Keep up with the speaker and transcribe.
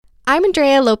I'm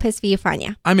Andrea Lopez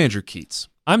Villafana. I'm Andrew Keats.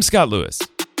 I'm Scott Lewis.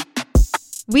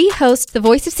 We host the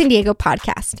Voice of San Diego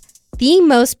podcast, the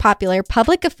most popular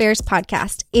public affairs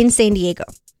podcast in San Diego.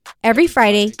 Every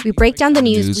Friday, we break down the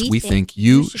news we think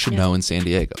you should know in San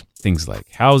Diego. Things like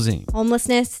housing,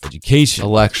 homelessness, education,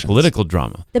 elections, political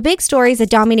drama, the big stories that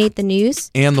dominate the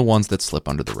news, and the ones that slip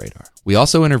under the radar. We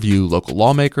also interview local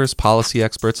lawmakers, policy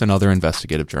experts, and other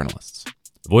investigative journalists.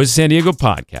 The Voice of San Diego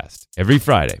podcast, every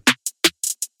Friday.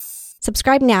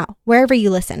 Subscribe now, wherever you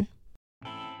listen.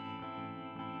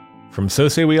 From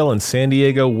Sosewheel in San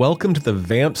Diego, welcome to the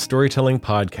Vamp Storytelling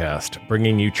Podcast,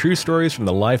 bringing you true stories from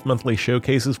the live monthly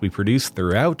showcases we produce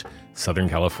throughout Southern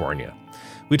California.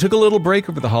 We took a little break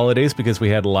over the holidays because we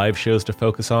had live shows to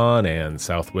focus on, and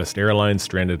Southwest Airlines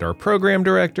stranded our program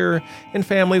director, and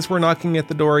families were knocking at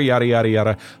the door, yada, yada,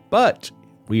 yada. But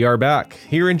we are back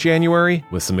here in January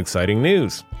with some exciting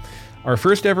news. Our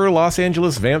first ever Los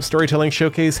Angeles Vamp Storytelling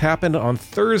Showcase happened on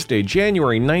Thursday,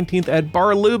 January 19th at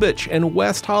Bar Lubitsch in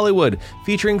West Hollywood,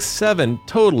 featuring 7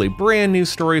 totally brand new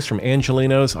stories from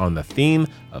Angelenos on the theme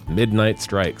of Midnight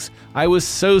Strikes. I was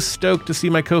so stoked to see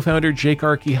my co-founder Jake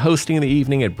Arkey hosting the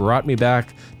evening. It brought me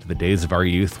back to the days of our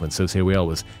youth when Sosewheel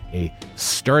was a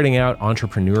starting out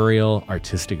entrepreneurial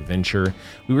artistic venture.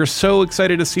 We were so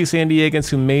excited to see San Diegans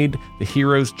who made the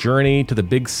hero's journey to the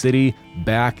big city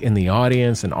back in the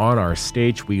audience and on our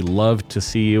stage. We love to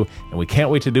see you, and we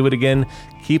can't wait to do it again.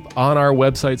 Keep on our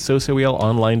website,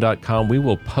 sosewheelonline.com. We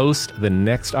will post the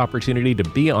next opportunity to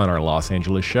be on our Los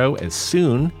Angeles show as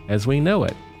soon as we know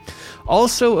it.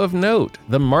 Also of note,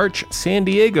 the March San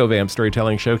Diego Vamp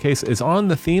Storytelling Showcase is on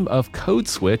the theme of Code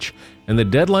Switch, and the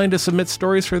deadline to submit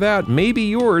stories for that, maybe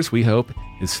yours, we hope,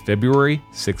 is February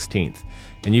 16th.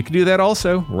 And you can do that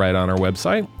also right on our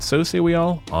website,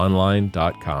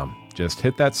 sosewheelonline.com. Just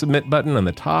hit that submit button on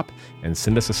the top and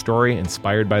send us a story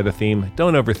inspired by the theme.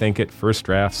 Don't overthink it. First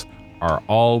drafts are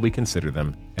all we consider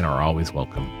them and are always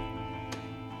welcome.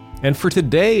 And for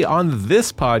today on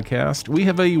this podcast, we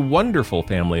have a wonderful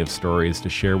family of stories to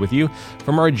share with you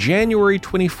from our January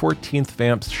 2014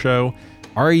 Vamps show,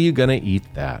 Are You Gonna Eat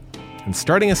That? And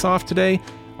starting us off today,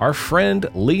 our friend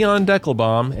Leon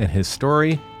Deckelbaum and his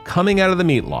story, Coming Out of the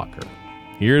Meat Locker.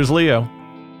 Here's Leo.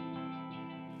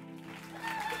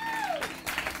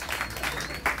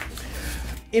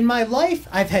 In my life,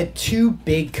 I've had 2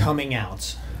 big coming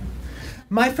outs.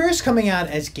 My first coming out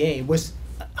as gay was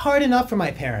hard enough for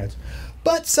my parents,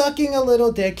 but sucking a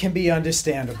little dick can be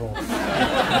understandable.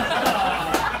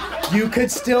 You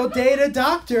could still date a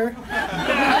doctor.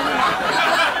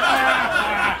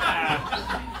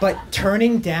 But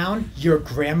turning down your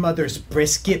grandmother's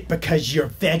brisket because you're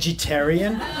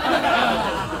vegetarian?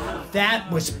 That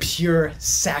was pure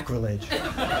sacrilege.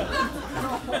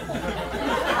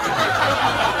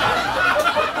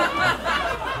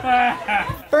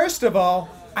 First of all,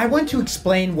 I want to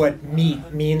explain what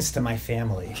meat means to my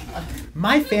family.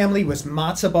 My family was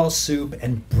matzo ball soup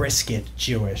and brisket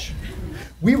Jewish.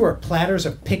 We were platters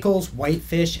of pickles,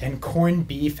 whitefish, and corned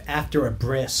beef after a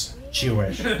bris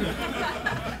Jewish.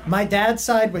 My dad's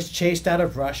side was chased out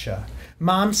of Russia.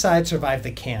 Mom's side survived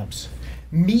the camps.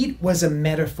 Meat was a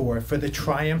metaphor for the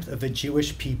triumph of the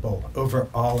Jewish people over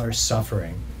all our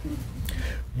suffering.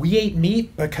 We ate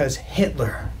meat because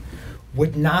Hitler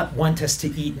would not want us to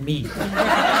eat meat.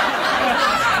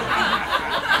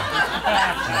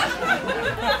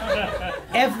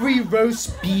 Every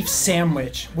roast beef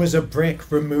sandwich was a brick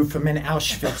removed from an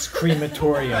Auschwitz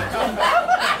crematorium.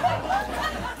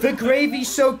 The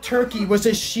gravy-soaked turkey was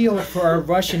a shield for our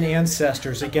Russian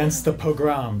ancestors against the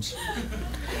pogroms.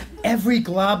 Every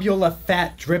globule of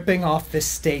fat dripping off the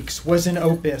steaks was an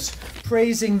opus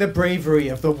praising the bravery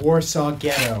of the Warsaw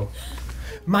Ghetto.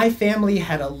 My family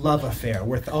had a love affair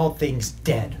with all things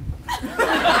dead.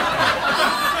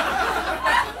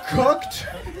 Cooked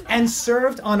and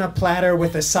served on a platter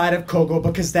with a side of kugel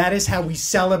because that is how we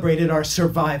celebrated our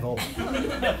survival.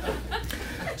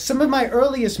 Some of my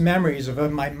earliest memories are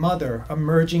of my mother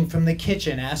emerging from the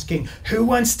kitchen asking, "Who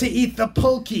wants to eat the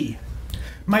pulki?"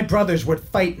 My brothers would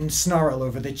fight and snarl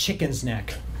over the chicken's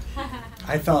neck.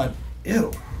 I thought,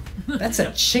 ew, that's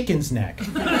a chicken's neck.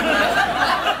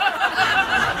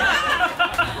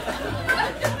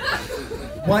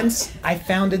 Once, I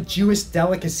found a Jewish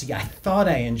delicacy I thought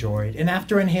I enjoyed, and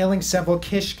after inhaling several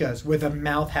kishkas with a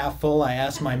mouth half full, I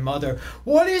asked my mother,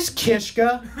 "What is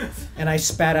kishka?" And I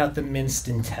spat out the minced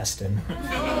intestine.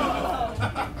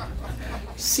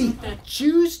 See,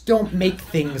 Jews don't make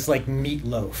things like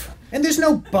meatloaf, and there's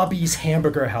no Bubby's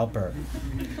hamburger helper.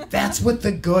 That's what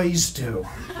the guys do.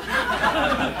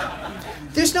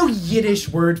 There's no Yiddish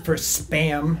word for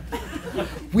spam.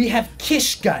 We have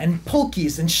kishka and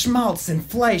pulkis and schmaltz and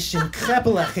fleisch and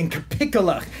kreppelach and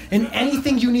kapickelach and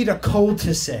anything you need a cold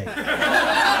to say.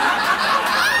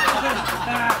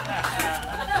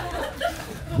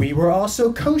 We were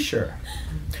also kosher.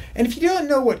 And if you don't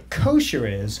know what kosher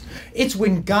is, it's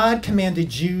when God commanded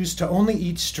Jews to only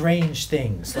eat strange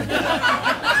things,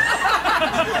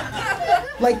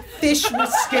 like fish with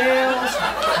scales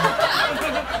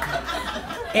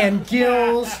and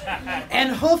gills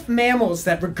and hoof mammals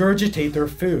that regurgitate their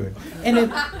food.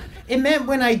 And it meant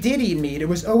when I did eat meat, it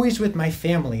was always with my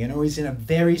family and always in a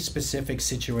very specific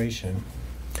situation.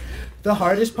 The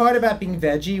hardest part about being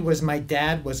veggie was my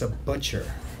dad was a butcher.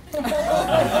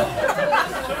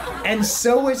 And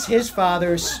so was his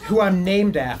father, who I'm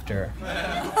named after.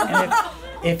 And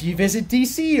if you visit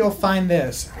DC, you'll find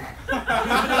this.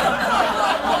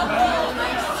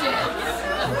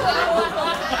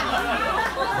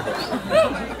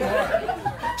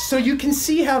 So you can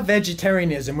see how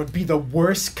vegetarianism would be the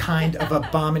worst kind of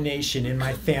abomination in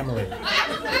my family.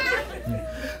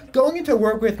 Going into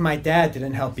work with my dad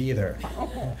didn't help either.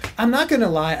 I'm not gonna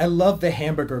lie, I love the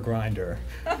hamburger grinder.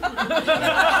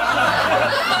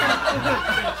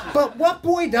 But what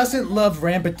boy doesn't love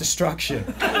rampant destruction?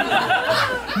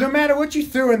 No matter what you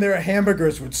threw in there,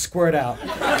 hamburgers would squirt out.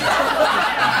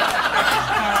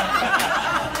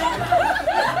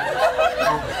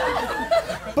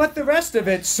 But the rest of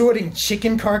it, sorting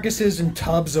chicken carcasses in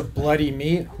tubs of bloody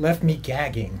meat, left me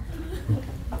gagging.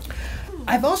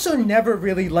 I've also never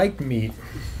really liked meat.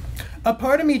 A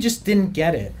part of me just didn't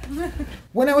get it.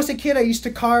 When I was a kid, I used to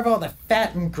carve all the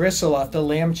fat and gristle off the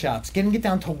lamb chops, getting it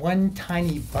down to one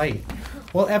tiny bite,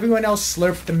 while everyone else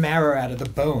slurped the marrow out of the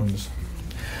bones.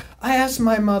 I asked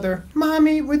my mother,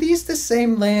 "Mommy, were these the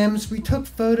same lambs we took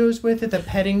photos with at the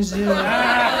petting zoo?"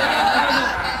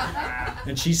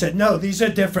 And she said, "No, these are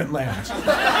different lambs."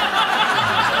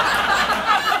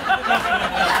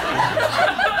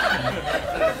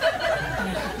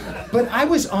 But I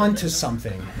was onto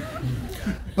something.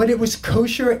 But it was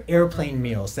kosher airplane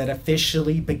meals that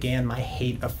officially began my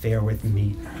hate affair with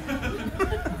meat.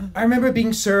 I remember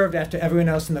being served after everyone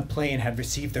else on the plane had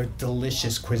received their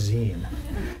delicious cuisine.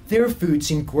 Their food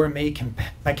seemed gourmet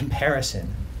by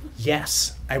comparison.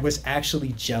 Yes, I was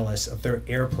actually jealous of their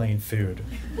airplane food.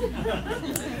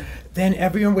 Then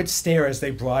everyone would stare as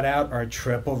they brought out our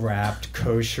triple-wrapped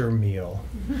kosher meal,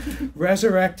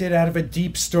 resurrected out of a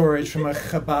deep storage from a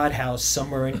Chabad house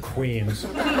somewhere in Queens.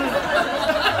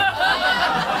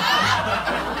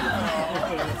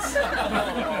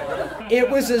 It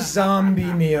was a zombie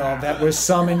meal that was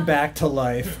summoned back to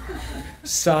life.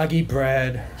 Soggy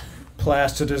bread,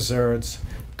 plaster desserts,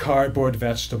 cardboard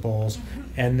vegetables,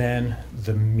 and then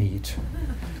the meat.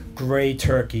 Gray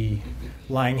turkey,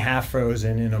 lying half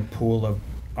frozen in a pool of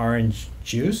orange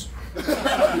juice.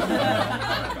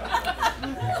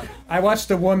 I watched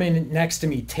the woman next to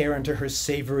me tear into her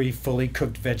savory, fully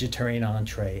cooked vegetarian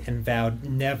entree and vowed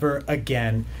never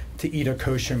again to eat a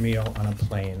kosher meal on a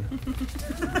plane.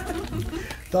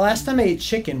 The last time I ate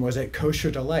chicken was at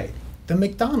Kosher Delight, the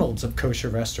McDonald's of kosher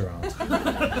restaurants.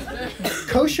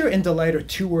 Kosher and delight are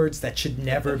two words that should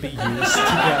never be used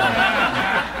together.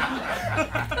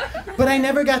 But I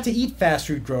never got to eat fast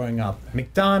food growing up.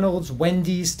 McDonald's,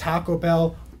 Wendy's, Taco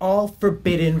Bell, all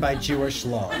forbidden by Jewish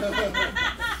law.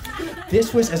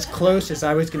 This was as close as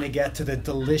I was going to get to the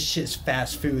delicious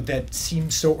fast food that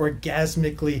seemed so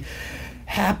orgasmically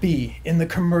happy in the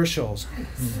commercials.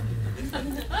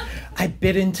 I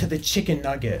bit into the chicken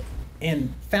nugget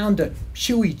and found a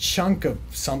chewy chunk of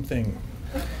something.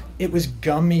 It was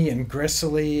gummy and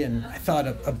gristly, and I thought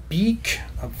a beak,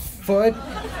 a foot,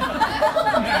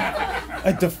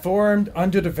 a deformed,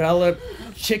 underdeveloped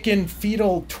chicken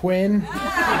fetal twin.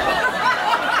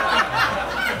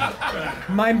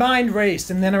 My mind raced,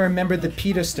 and then I remembered the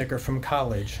PETA sticker from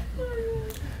college.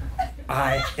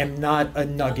 I am not a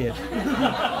nugget.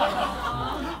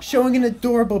 Showing an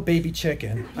adorable baby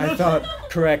chicken. I thought,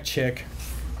 correct, chick.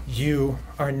 You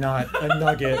are not a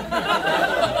nugget.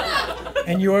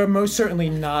 And you are most certainly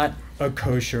not a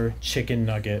kosher chicken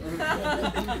nugget.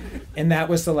 And that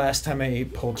was the last time I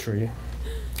ate poultry.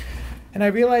 And I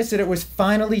realized that it was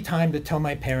finally time to tell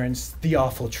my parents the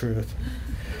awful truth.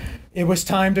 It was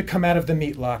time to come out of the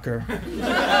meat locker.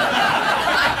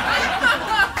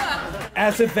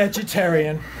 As a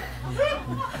vegetarian.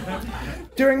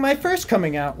 During my first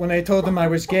coming out, when I told them I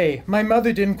was gay, my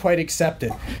mother didn't quite accept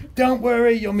it. Don't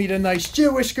worry, you'll meet a nice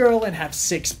Jewish girl and have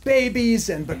 6 babies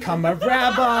and become a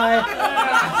rabbi.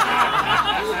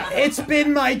 It's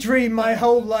been my dream my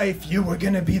whole life. You were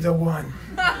gonna be the one.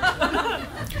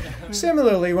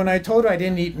 Similarly, when I told her I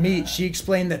didn't eat meat, she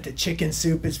explained that the chicken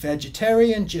soup is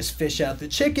vegetarian, just fish out the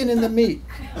chicken and the meat.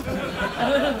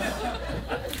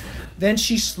 Then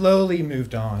she slowly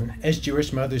moved on, as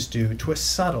Jewish mothers do, to a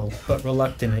subtle but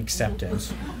reluctant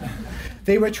acceptance.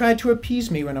 They would try to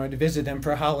appease me when I would visit them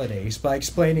for holidays by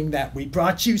explaining that we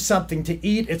brought you something to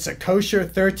eat. It's a kosher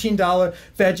 $13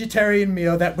 vegetarian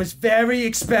meal that was very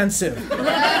expensive.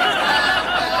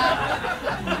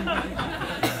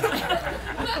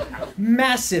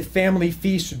 Massive family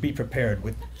feasts would be prepared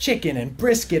with chicken and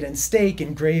brisket and steak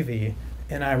and gravy,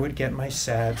 and I would get my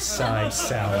sad side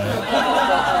salad.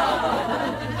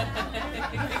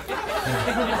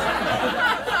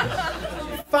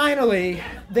 Finally,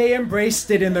 they embraced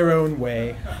it in their own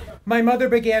way. My mother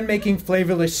began making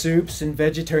flavorless soups and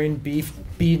vegetarian beef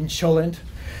bean cholent.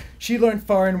 She learned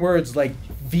foreign words like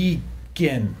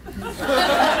vegan.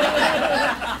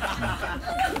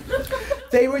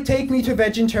 They would take me to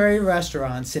vegetarian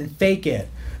restaurants and fake it.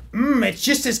 It's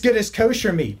just as good as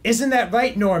kosher meat. Isn't that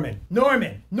right, Norman?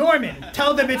 Norman,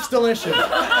 tell them it's delicious.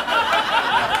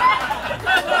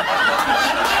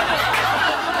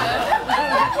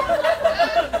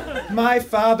 My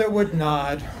father would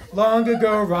nod, long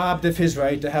ago robbed of his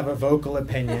right to have a vocal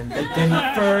opinion that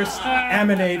didn't first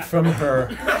emanate from her.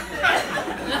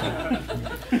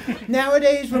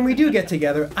 Nowadays, when we do get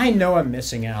together, I know I'm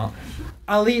missing out.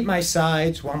 I'll eat my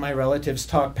sides while my relatives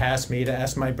talk past me to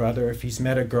ask my brother if he's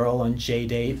met a girl on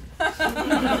J-Date.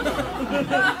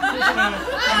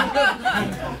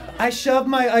 I shove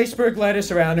my iceberg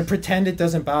lettuce around and pretend it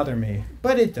doesn't bother me,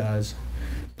 but it does.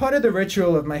 Part of the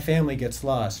ritual of my family gets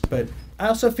lost, but I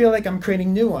also feel like I'm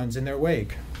creating new ones in their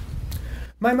wake.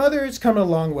 My mother has come a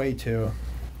long way too.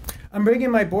 I'm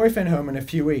bringing my boyfriend home in a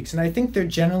few weeks, and I think they're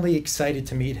generally excited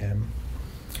to meet him.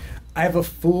 I have a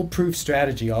foolproof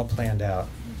strategy all planned out.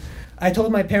 I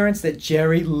told my parents that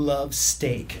Jerry loves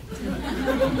steak.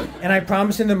 And I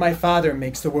promised him that my father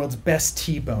makes the world's best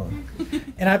T-bone.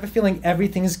 And I have a feeling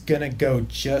everything's gonna go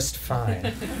just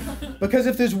fine. Because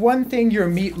if there's one thing your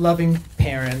meat-loving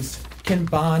parents can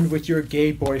bond with your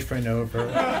gay boyfriend over,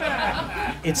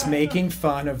 it's making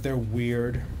fun of their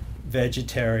weird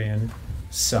vegetarian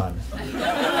son.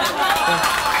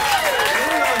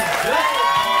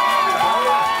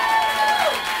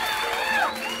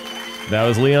 That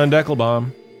was Leon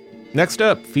Deckelbaum. Next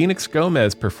up, Phoenix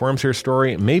Gomez performs her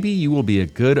story, Maybe You Will Be a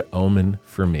Good Omen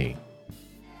for Me.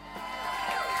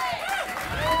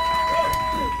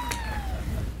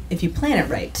 If you plan it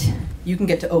right, you can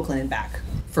get to Oakland and back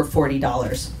for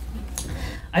 $40.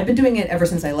 I've been doing it ever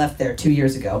since I left there 2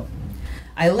 years ago.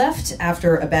 I left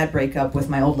after a bad breakup with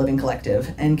my old living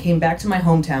collective and came back to my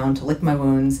hometown to lick my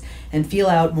wounds and feel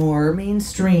out more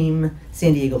mainstream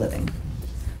San Diego living.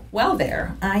 While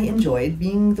there, I enjoyed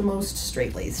being the most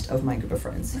straight-laced of my group of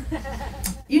friends.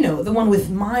 You know, the one with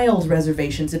mild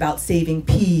reservations about saving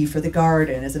pee for the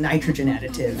garden as a nitrogen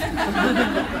additive.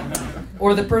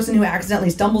 Or the person who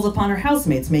accidentally stumbles upon her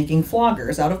housemates making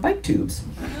floggers out of bike tubes.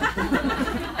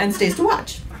 And stays to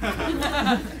watch.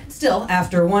 Still,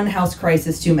 after one house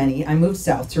crisis too many, I moved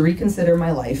south to reconsider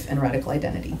my life and radical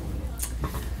identity.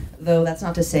 Though that's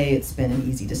not to say it's been an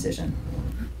easy decision.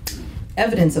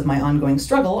 Evidence of my ongoing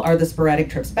struggle are the sporadic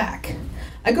trips back.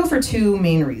 I go for two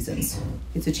main reasons.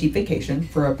 It's a cheap vacation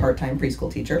for a part-time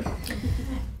preschool teacher,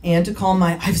 and to calm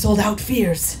my I've sold out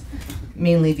fears,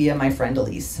 mainly via my friend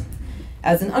Elise.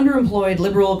 As an underemployed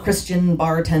liberal Christian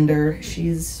bartender,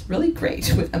 she's really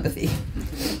great with empathy.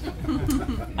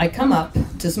 I come up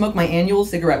to smoke my annual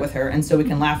cigarette with her, and so we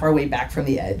can laugh our way back from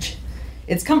the edge.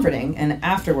 It's comforting, and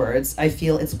afterwards, I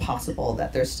feel it's possible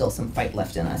that there's still some fight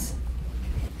left in us.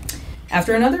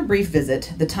 After another brief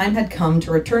visit, the time had come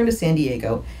to return to San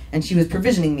Diego, and she was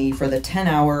provisioning me for the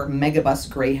 10-hour Megabus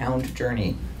Greyhound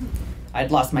journey. I'd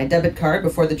lost my debit card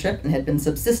before the trip and had been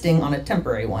subsisting on a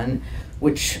temporary one,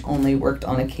 which only worked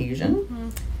on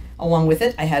occasion. Along with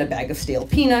it, I had a bag of stale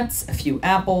peanuts, a few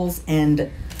apples, and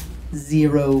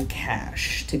zero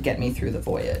cash to get me through the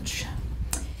voyage.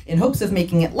 In hopes of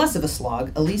making it less of a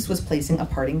slog, Elise was placing a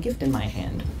parting gift in my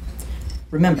hand.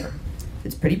 Remember,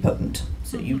 it's pretty potent,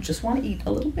 so you just want to eat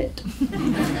a little bit.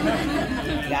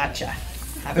 Gotcha.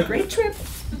 Have a great trip.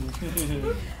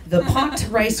 The pot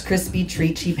Rice Krispie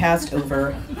treat she passed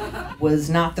over was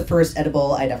not the first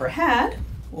edible I'd ever had,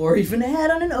 or even had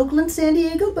on an Oakland-San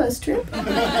Diego bus trip.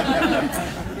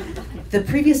 The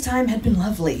previous time had been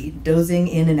lovely, dozing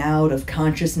in and out of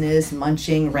consciousness,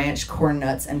 munching ranch corn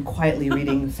nuts, and quietly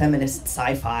reading feminist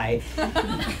sci-fi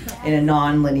in a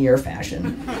non-linear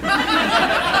fashion.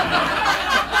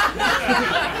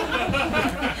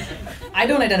 I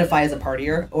don't identify as a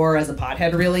partier or as a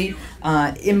pothead, really.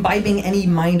 Imbibing any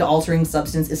mind-altering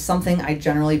substance is something I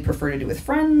generally prefer to do with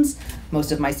friends.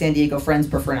 Most of my San Diego friends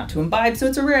prefer not to imbibe, so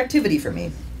it's a rare activity for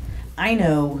me. I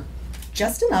know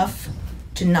just enough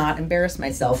to not embarrass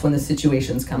myself when the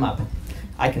situations come up.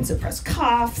 I can suppress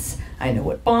coughs. I know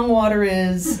what bong water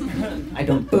is. I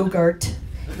don't Bogart.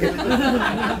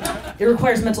 It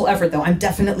requires mental effort, though. I'm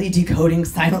definitely decoding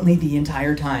silently the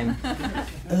entire time.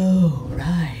 Oh,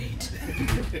 right.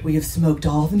 We have smoked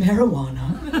all the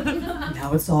marijuana.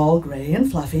 Now it's all gray and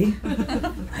fluffy.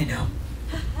 I know.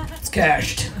 It's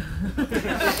cached.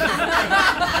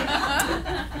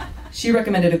 She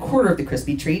recommended a quarter of the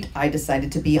crispy treat. I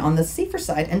decided to be on the safer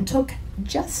side and took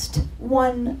just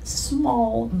one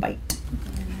small bite.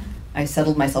 I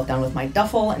settled myself down with my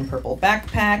duffel and purple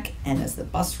backpack, and as the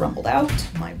bus rumbled out,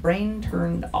 my brain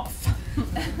turned off.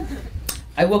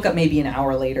 I woke up maybe an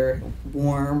hour later,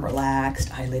 warm,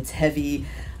 relaxed, eyelids heavy.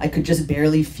 I could just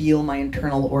barely feel my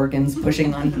internal organs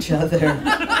pushing on each other.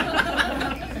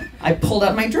 I pulled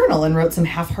out my journal and wrote some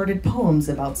half-hearted poems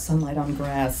about sunlight on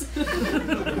grass.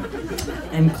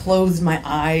 And closed my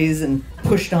eyes and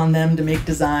pushed on them to make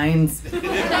designs.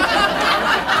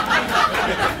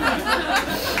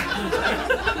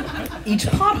 Each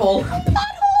pothole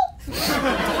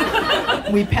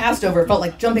we passed over felt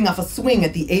like jumping off a swing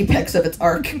at the apex of its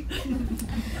arc.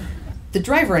 The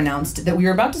driver announced that we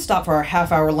were about to stop for our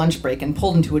half-hour lunch break and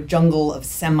pulled into a jungle of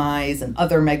semis and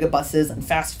other megabuses and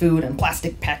fast food and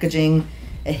plastic packaging,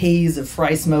 a haze of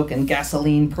fry smoke and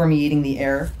gasoline permeating the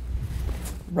air.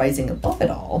 Rising above it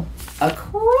all,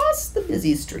 across the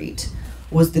busy street,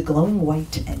 was the glowing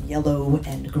white and yellow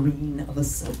and green of a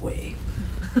subway.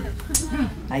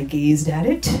 I gazed at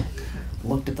it,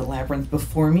 looked at the labyrinth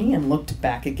before me, and looked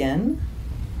back again.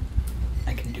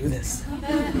 I can do this.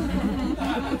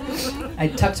 I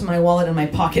tucked my wallet in my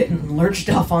pocket and lurched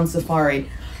off on safari.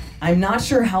 I'm not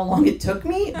sure how long it took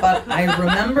me, but I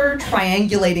remember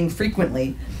triangulating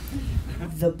frequently.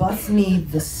 The bus me,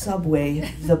 the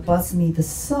subway, the bus me, the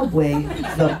subway,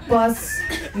 the bus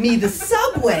me, the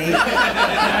subway.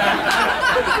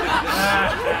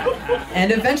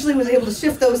 And eventually was able to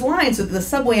shift those lines so that the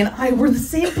subway and I were in the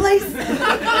same place.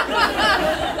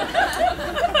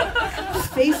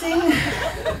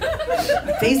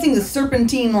 Facing the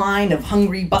serpentine line of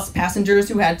hungry bus passengers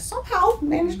who had somehow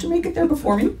managed to make it there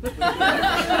before me.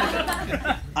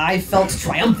 I felt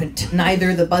triumphant.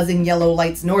 Neither the buzzing yellow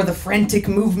lights nor the frantic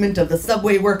movement of the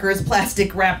subway workers'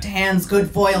 plastic-wrapped hands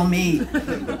could foil me.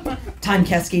 Time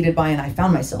cascaded by and I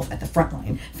found myself at the front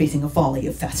line, facing a volley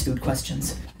of fast food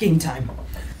questions. Game time.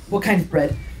 What kind of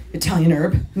bread? Italian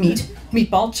herb, meat,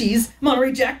 meatball, cheese,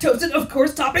 Monterey Jack toasted, of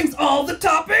course, toppings, all the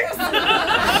toppings!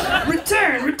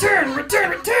 Return!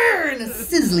 A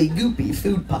sizzly, goopy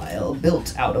food pile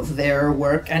built out of their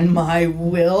work and my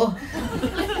will.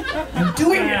 I'm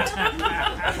doing it!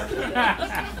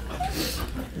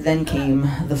 Then came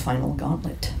the final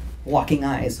gauntlet. Walking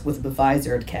eyes with a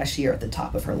bevisored cashier at the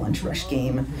top of her lunch rush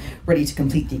game, ready to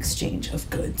complete the exchange of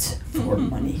goods for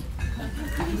money.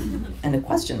 And a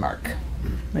question mark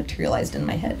materialized in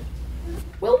my head.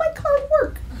 Will my card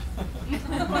work?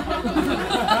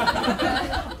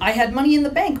 I had money in the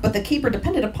bank, but the caper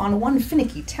depended upon one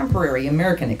finicky, temporary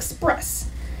American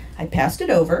Express. I passed it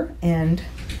over and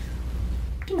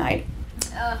denied.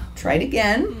 Tried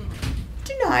again.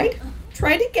 Denied.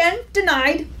 Tried again.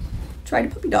 Denied. Tried a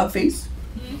puppy dog face.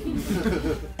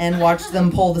 And watched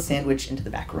them pull the sandwich into the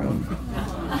back room.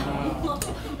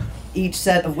 Each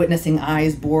set of witnessing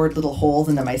eyes bored little holes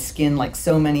into my skin like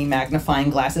so many magnifying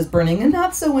glasses burning a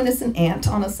not-so-innocent ant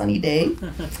on a sunny day.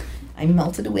 I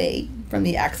melted away from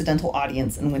the accidental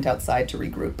audience and went outside to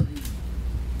regroup.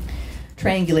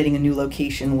 Triangulating a new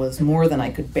location was more than I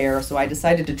could bear, so I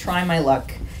decided to try my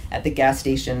luck at the gas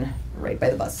station right by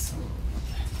the bus.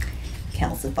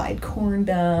 Calcified corn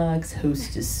dogs,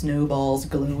 Hostess snowballs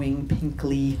glowing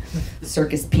pinkly,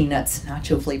 circus peanuts,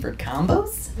 nacho-flavored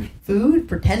combos. Food,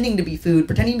 pretending to be food,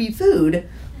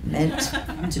 meant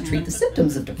to treat the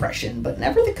symptoms of depression, but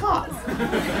never the cause.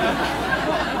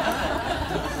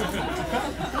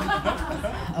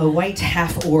 A white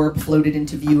half-orb floated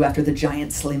into view after the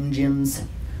giant Slim Jims.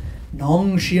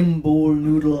 Nongshim bowl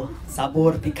noodle,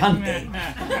 sabor picante.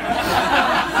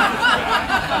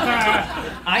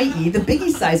 I.e. the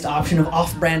biggie-sized option of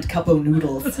off-brand Cupo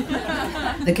noodles.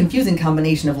 The confusing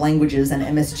combination of languages and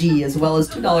MSG as well as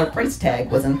 $2 price tag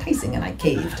was enticing and I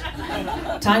caved.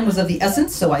 Time was of the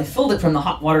essence, so I filled it from the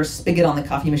hot water spigot on the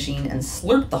coffee machine and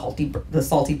slurped the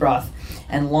salty broth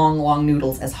and long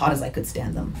noodles as hot as I could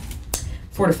stand them.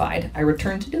 Fortified, I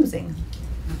returned to dozing.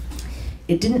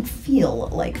 It didn't feel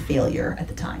like failure at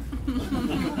the time.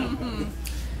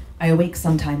 I awake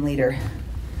sometime later.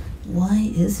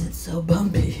 Why is it so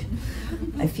bumpy?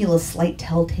 I feel a slight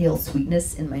telltale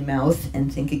sweetness in my mouth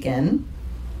and think again,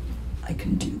 I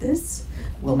can do this.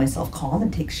 Will myself calm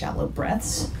and take shallow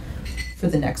breaths for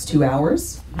the next 2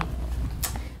 hours.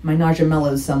 My nausea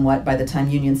mellows somewhat by the time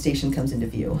Union Station comes into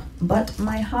view, but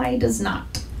my high does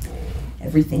not.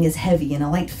 Everything is heavy and a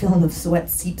light film of sweat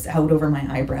seeps out over my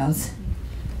eyebrows.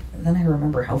 Then I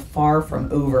remember how far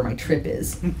from over my trip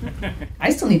is.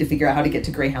 I still need to figure out how to get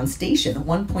to Greyhound Station,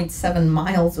 1.7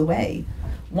 miles away.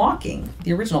 Walking,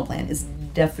 the original plan, is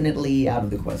definitely out of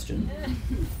the question.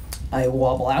 I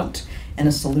wobble out, and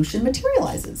a solution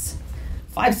materializes.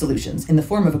 5 solutions in the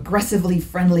form of aggressively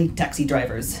friendly taxi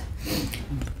drivers.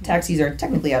 Taxis are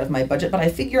technically out of my budget, but I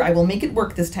figure I will make it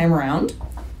work this time around.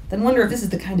 Then wonder if this is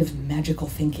the kind of magical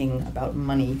thinking about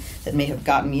money that may have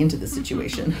gotten me into this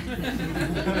situation.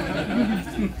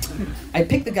 I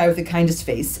pick the guy with the kindest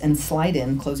face and slide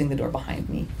in, closing the door behind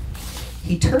me.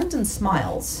 He turns and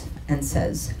smiles and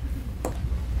says,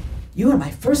 "You are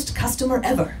my first customer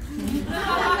ever.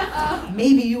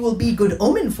 Maybe you will be good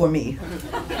omen for me."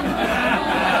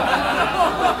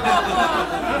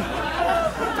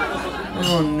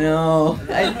 Oh no.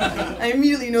 I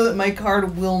immediately know that my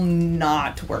card will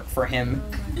not work for him.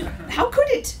 How could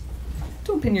it?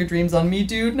 Don't pin your dreams on me,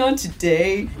 dude. Not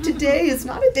today. Today is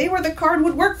not a day where the card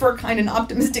would work for a kind and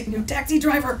optimistic new taxi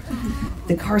driver.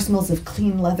 The car smells of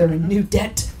clean leather and new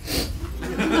debt.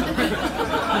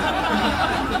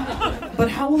 But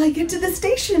how will I get to the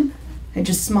station? I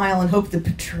just smile and hope the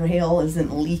betrayal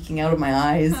isn't leaking out of my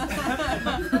eyes.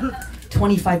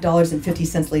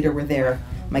 $25.50 later, we're there.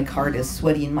 My card is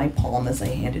sweaty in my palm as I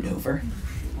hand it over.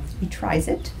 He tries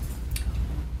it.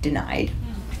 Denied.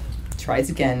 Tries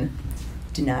again.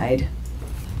 Denied.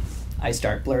 I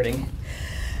start blurting,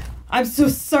 "I'm so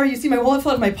sorry. You see, my wallet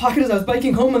fell out of my pocket as I was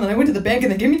biking home, and then I went to the bank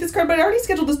and they gave me this card, but I already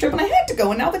scheduled this trip and I had to go,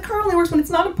 and now the car only works when it's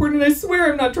not important, and I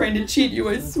swear I'm not trying to cheat you.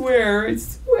 I swear. I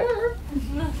swear."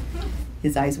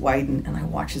 His eyes widen and I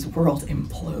watch his world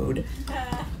implode.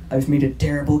 I've made a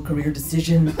terrible career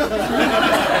decision.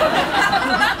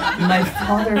 My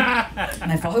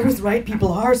father was right.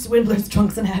 People are swindlers,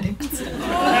 drunks, and addicts.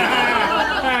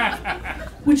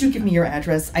 Would you give me your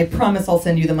address? I promise I'll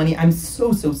send you the money. I'm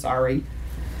so sorry.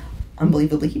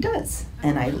 Unbelievably, he does,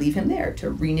 and I leave him there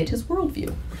to reknit his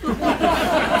worldview.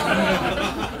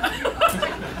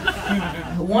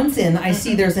 Once in, I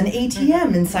see there's an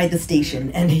ATM inside the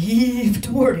station and heave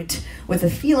toward it with a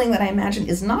feeling that I imagine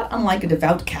is not unlike a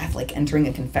devout Catholic entering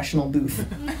a confessional booth.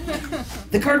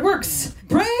 The card works.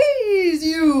 Praise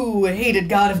you, hated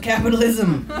god of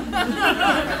capitalism.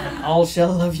 All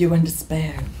shall love you in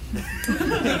despair.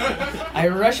 I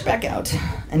rush back out,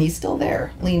 and he's still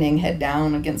there, leaning head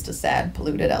down against a sad,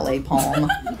 polluted LA palm.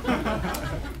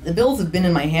 The bills have been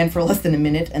in my hand for less than a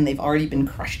minute, and they've already been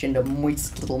crushed into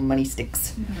moist little money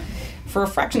sticks. For a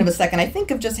fraction of a second, I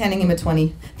think of just handing him a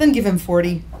 20, then give him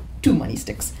 40, 2 money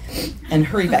sticks, and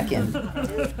hurry back in.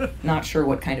 Not sure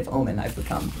what kind of omen I've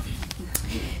become.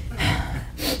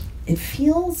 It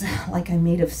feels like I'm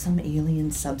made of some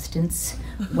alien substance,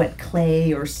 wet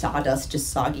clay or sawdust just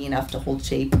soggy enough to hold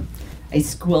shape. I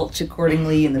squelch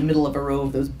accordingly in the middle of a row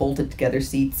of those bolted together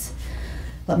seats.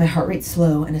 Let my heart rate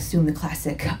slow and assume the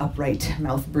classic upright,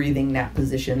 mouth-breathing nap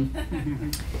position.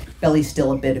 Belly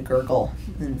still a bit a gurgle,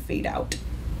 then fade out.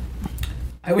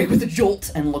 I wake with a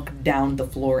jolt and look down the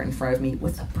floor in front of me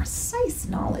with a precise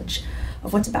knowledge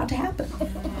of what's about to happen.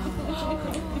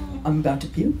 I'm about to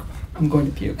puke. I'm going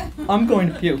to puke. I'm going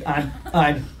to puke. I'm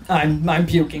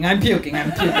puking. I'm puking. I'm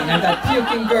that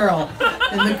puking girl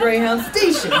in the Greyhound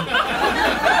Station.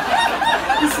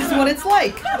 This is what it's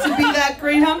like to be that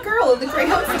Greyhound girl in the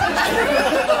Greyhound Station.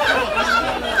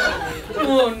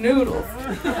 Oh, noodles.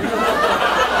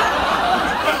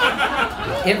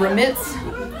 It remits,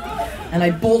 and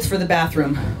I bolt for the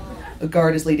bathroom. A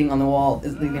guard is leaning on the wall.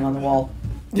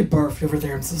 You barfed over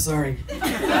there. I'm so sorry.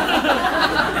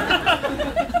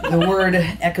 The word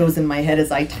echoes in my head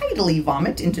as I tidily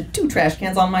vomit into 2 trash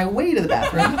cans on my way to the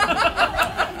bathroom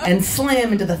and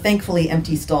slam into the thankfully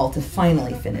empty stall to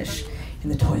finally finish in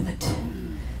the toilet.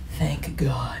 Thank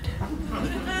God.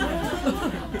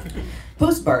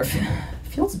 Post-barf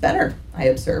feels better, I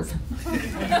observe,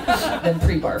 than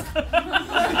pre-barf.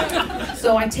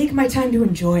 So I take my time to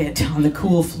enjoy it on the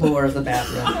cool floor of the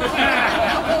bathroom.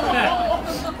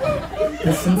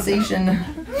 The sensation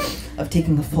of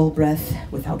taking a full breath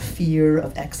without fear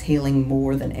of exhaling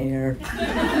more than air.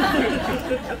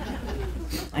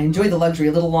 I enjoy the luxury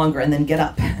a little longer and then get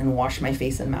up and wash my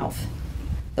face and mouth.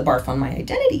 The barf on my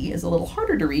identity is a little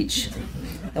harder to reach,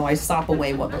 though I sop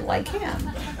away what little I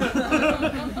can.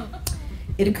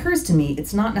 It occurs to me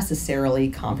it's not necessarily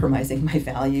compromising my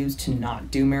values to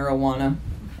not do marijuana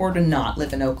or to not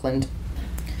live in Oakland.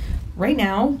 Right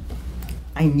now,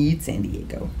 I need San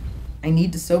Diego. I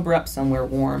need to sober up somewhere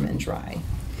warm and dry.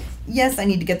 Yes, I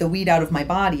need to get the weed out of my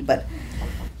body, but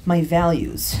my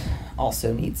values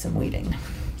also need some weeding.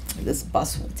 This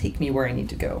bus will take me where I need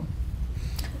to go.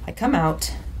 I come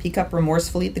out, peek up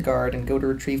remorsefully at the guard, and go to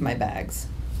retrieve my bags.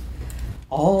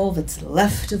 All that's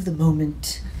left of the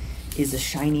moment is a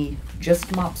shiny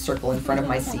Just Mop circle in front of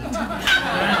my seat.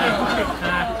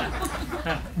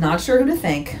 Not sure who to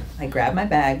thank, I grab my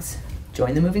bags,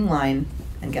 join the moving line,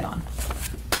 and get on.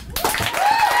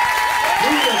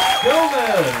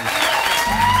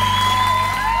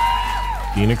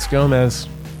 Phoenix Gomez.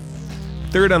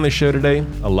 Third on the show today,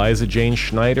 Eliza Jane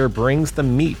Schneider brings the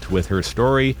meat with her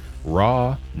story,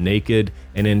 Raw, Naked,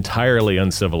 and Entirely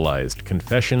Uncivilized: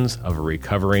 Confessions of a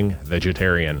Recovering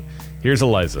Vegetarian. Here's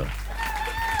Eliza.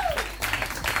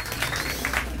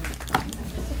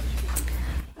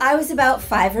 I was about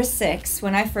 5 or 6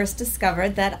 when I first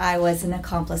discovered that I was an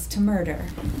accomplice to murder.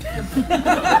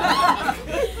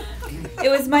 It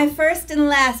was my first and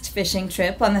last fishing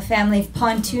trip on the family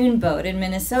pontoon boat in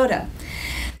Minnesota.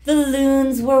 The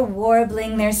loons were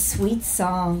warbling their sweet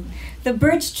song. The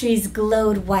birch trees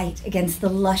glowed white against the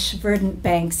lush, verdant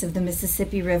banks of the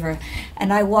Mississippi River,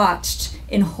 and I watched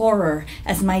in horror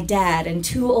as my dad and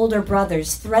 2 older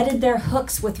brothers threaded their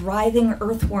hooks with writhing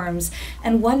earthworms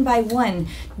and one by one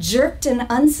jerked an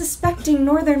unsuspecting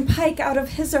northern pike out of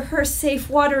his or her safe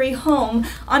watery home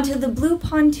onto the blue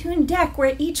pontoon deck,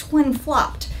 where each one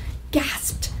flopped,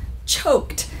 gasped,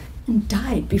 choked, and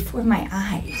died before my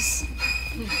eyes.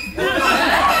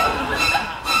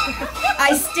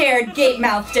 I stared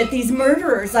gape-mouthed at these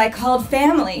murderers I called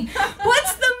family.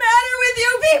 What's the matter with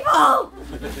you people?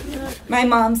 My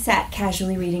mom sat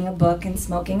casually reading a book and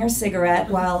smoking her cigarette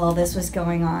while all this was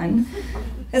going on,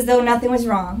 as though nothing was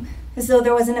wrong, as though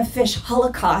there wasn't a fish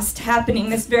holocaust happening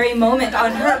this very moment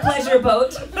on her pleasure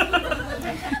boat.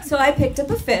 So I picked up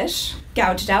a fish,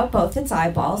 gouged out both its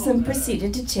eyeballs, and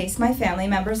proceeded to chase my family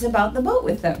members about the boat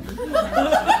with them.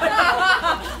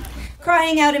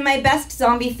 Crying out in my best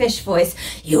zombie fish voice,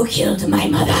 "You killed my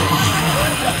mother!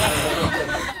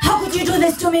 How could you do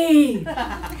this to me?"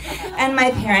 And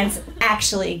my parents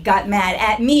actually got mad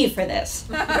at me for this.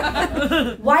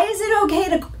 Why is it okay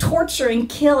to torture and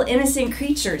kill innocent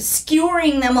creatures,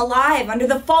 skewering them alive under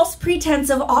the false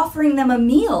pretense of offering them a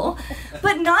meal,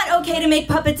 but not okay to make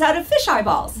puppets out of fish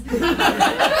eyeballs?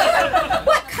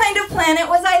 What kind of planet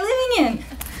was I living in?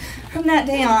 From that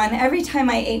day on, every time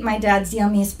I ate my dad's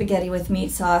yummy spaghetti with meat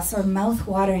sauce, or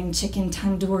mouth-watering chicken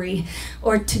tandoori,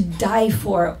 or to die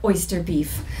for oyster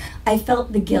beef, I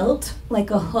felt the guilt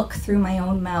like a hook through my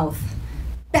own mouth.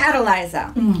 Bad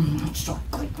Eliza. So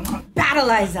good. Bad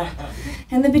Eliza.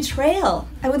 And the betrayal.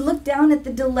 I would look down at the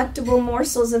delectable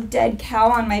morsels of dead cow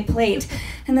on my plate,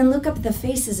 and then look up at the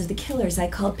faces of the killers I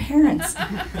called parents.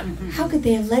 How could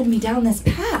they have led me down this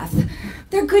path?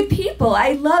 They're good people.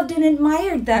 I loved and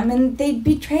admired them, and they'd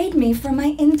betrayed me for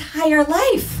my entire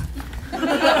life.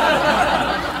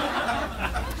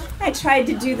 I tried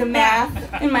to do the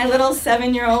math in my little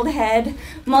 7-year-old head,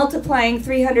 multiplying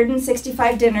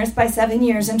 365 dinners by 7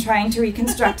 years and trying to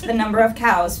reconstruct the number of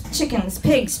cows, chickens,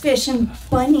 pigs, fish, and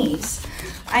bunnies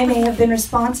I may have been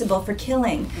responsible for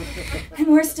killing. And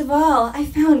worst of all, I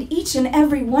found each and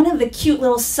every one of the cute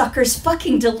little suckers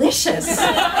fucking delicious.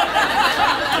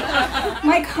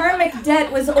 My karmic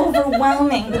debt was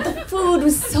overwhelming, but the food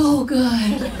was so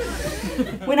good.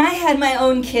 When I had my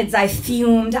own kids, I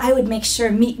fumed. I would make sure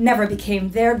meat never became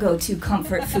their go-to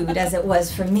comfort food as it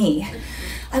was for me.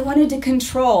 I wanted to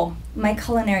control my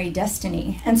culinary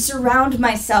destiny and surround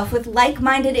myself with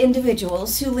like-minded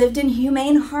individuals who lived in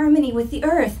humane harmony with the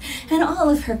earth and all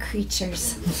of her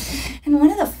creatures. And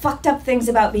one of the fucked up things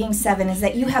about being 7 is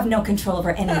that you have no control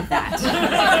over any of that.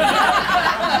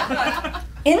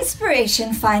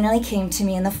 Inspiration finally came to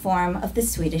me in the form of the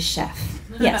Swedish Chef.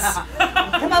 Yes,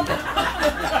 come up.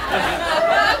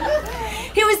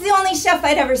 He was the only chef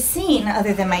I'd ever seen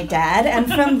other than my dad, and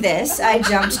from this, I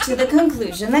jumped to the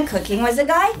conclusion that cooking was a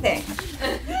guy thing.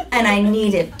 And I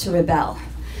needed to rebel.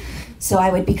 So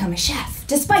I would become a chef,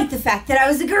 despite the fact that I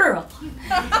was a girl.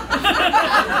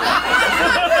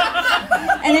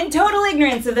 And in total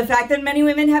ignorance of the fact that many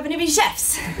women happen to be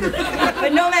chefs.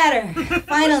 But no matter.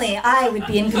 Finally, I would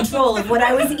be in control of what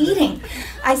I was eating.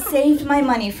 I saved my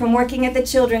money from working at the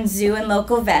children's zoo and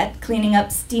local vet, cleaning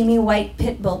up steamy white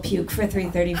pit bull puke for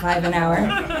 $3.35 an hour.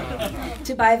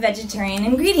 to buy vegetarian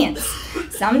ingredients.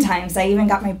 Sometimes I even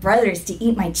got my brothers to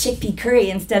eat my chickpea curry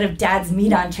instead of Dad's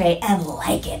meat entree and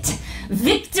like it.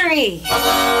 Victory!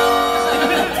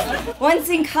 Once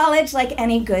in college, like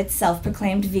any good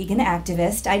self-proclaimed vegan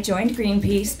activist, I joined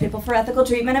Greenpeace, People for Ethical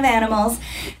Treatment of Animals,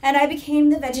 and I became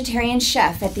the vegetarian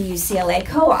chef at the UCLA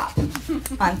Co-op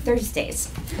on Thursdays.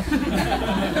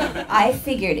 I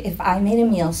figured if I made a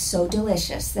meal so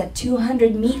delicious that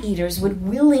 200 meat eaters would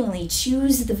willingly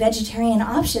choose the vegetarian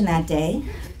option that day,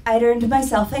 I'd earned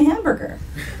myself a hamburger.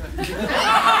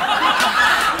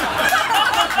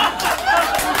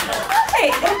 Hey,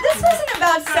 this wasn't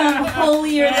about some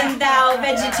holier-than-thou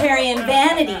vegetarian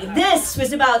vanity. This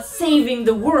was about saving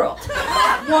the world,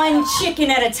 one chicken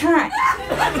at a time.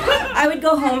 I would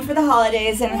go home for the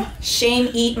holidays and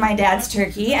shame-eat my dad's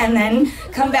turkey, and then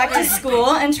come back to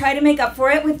school and try to make up for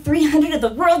it with 300 of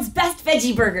the world's best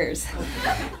veggie burgers.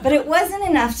 But it wasn't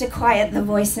enough to quiet the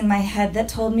voice in my head that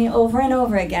told me over and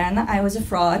over again I was a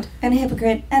fraud and a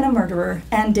hypocrite and a murderer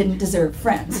and didn't deserve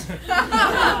friends.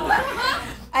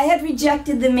 I had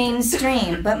rejected the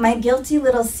mainstream, but my guilty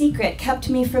little secret kept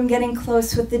me from getting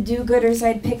close with the do-gooders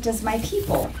I'd picked as my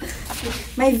people.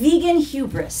 My vegan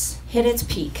hubris hit its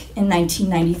peak in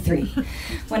 1993,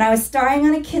 when I was starring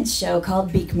on a kids' show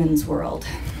called Beekman's World.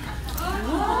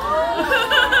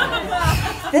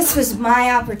 This was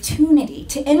my opportunity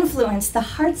to influence the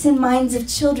hearts and minds of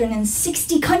children in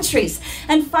 60 countries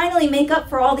and finally make up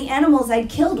for all the animals I'd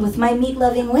killed with my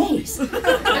meat-loving ways.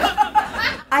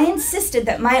 I insisted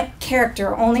that my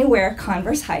character only wear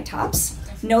Converse high tops,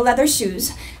 no leather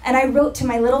shoes, and I wrote to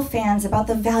my little fans about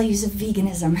the values of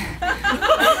veganism.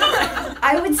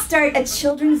 I would start a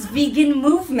children's vegan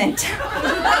movement.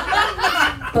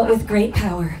 But with great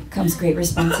power comes great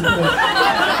responsibility.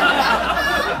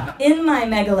 In my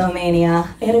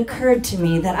megalomania, it occurred to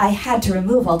me that I had to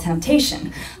remove all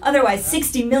temptation. Otherwise,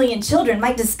 60 million children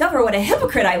might discover what a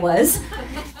hypocrite I was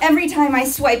every time I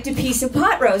swiped a piece of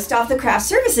pot roast off the craft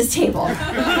services table.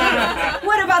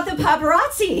 What about the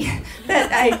paparazzi?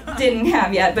 That I didn't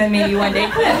have yet, but maybe one day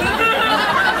could.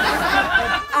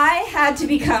 I had to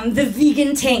become the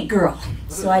vegan tank girl,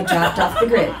 so I dropped off the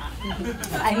grid.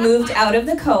 I moved out of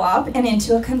the co-op and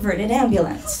into a converted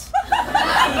ambulance,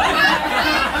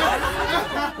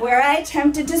 where I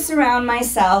attempted to surround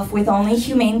myself with only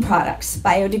humane products,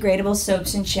 biodegradable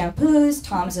soaps and shampoos,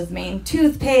 Tom's of Maine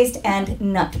toothpaste, and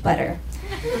nut butter.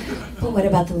 But what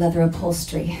about the leather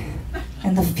upholstery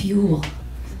and the fuel?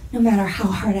 No matter how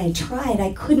hard I tried,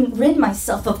 I couldn't rid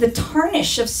myself of the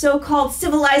tarnish of so-called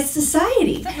civilized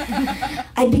society.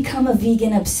 I'd become a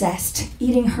vegan obsessed,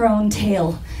 eating her own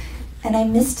tail, and I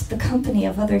missed the company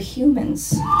of other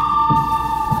humans.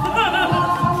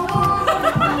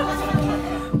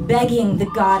 Begging the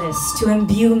goddess to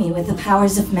imbue me with the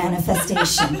powers of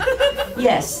manifestation.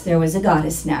 Yes, there was a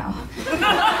goddess now.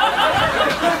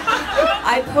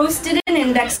 I posted an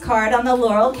index card on the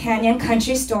Laurel Canyon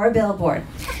Country Store billboard.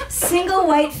 Single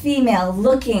white female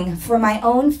looking for my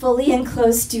own fully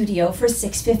enclosed studio for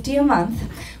 $6.50 a month,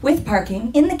 with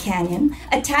parking in the canyon,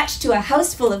 attached to a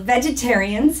house full of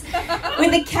vegetarians,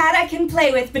 with a cat I can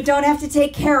play with but don't have to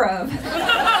take care of,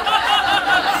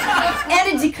 and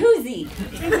a jacuzzi.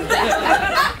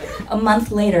 A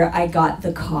month later, I got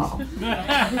the call.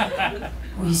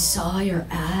 We saw your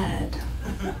ad.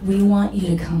 We want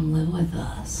you to come live with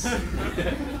us.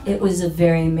 It was a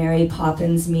very Mary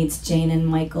Poppins meets Jane and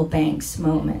Michael Banks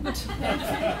moment.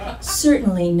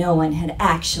 Certainly no one had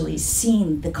actually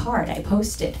seen the card I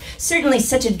posted. Certainly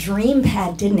such a dream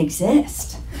pad didn't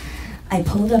exist. I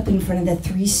pulled up in front of the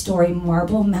 3-story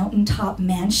marble mountaintop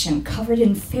mansion covered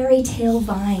in fairy tale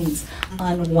vines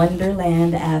on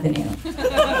Wonderland Avenue.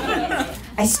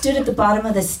 I stood at the bottom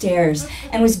of the stairs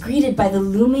and was greeted by the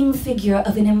looming figure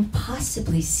of an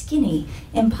impossibly skinny,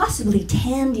 impossibly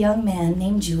tanned young man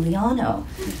named Giuliano.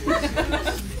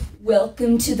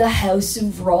 Welcome to the House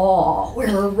of Raw,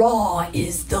 where raw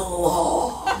is the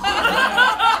law.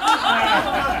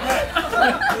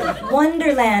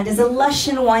 Wonderland is a lush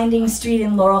and winding street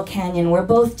in Laurel Canyon where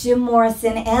both Jim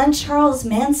Morrison and Charles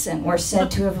Manson were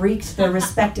said to have wreaked their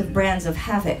respective brands of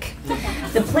havoc.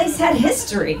 The place had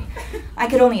history. I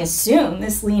could only assume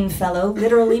this lean fellow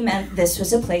literally meant this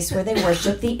was a place where they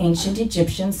worshipped the ancient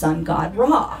Egyptian sun god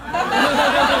Ra.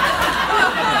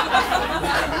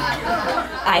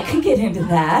 I could get into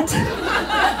that.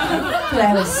 But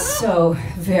I was so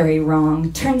very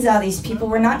wrong. Turns out these people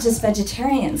were not just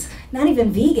vegetarians, not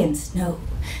even vegans. No,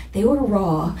 they were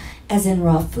raw, as in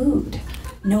raw food.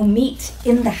 No meat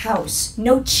in the house,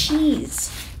 no cheese,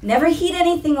 Never heat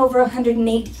anything over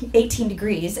 118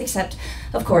 degrees, except,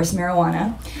 of course,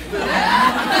 marijuana.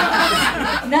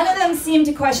 None of them seemed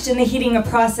to question the heating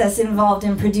process involved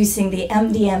in producing the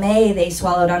MDMA they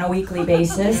swallowed on a weekly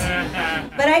basis.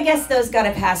 But I guess those got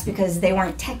a pass because they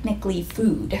weren't technically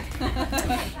food.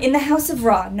 In the House of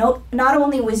Raw, not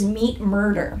only was meat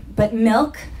murder, but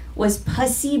milk was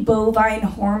pussy bovine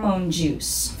hormone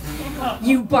juice.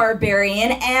 You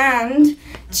barbarian. And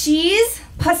cheese,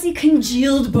 pussy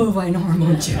congealed bovine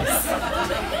hormone juice.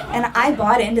 And I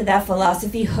bought into that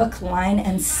philosophy hook, line,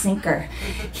 and sinker.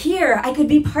 Here, I could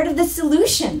be part of the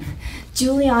solution.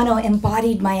 Giuliano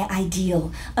embodied my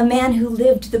ideal, a man who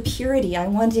lived the purity I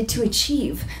wanted to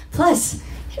achieve. Plus,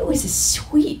 it was a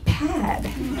sweet pad.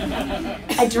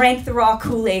 I drank the raw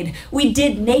Kool-Aid. We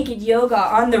did naked yoga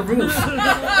on the roof.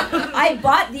 I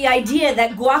bought the idea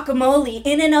that guacamole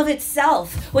in and of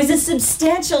itself was a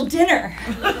substantial dinner.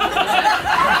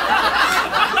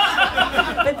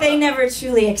 But they never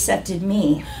truly accepted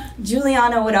me.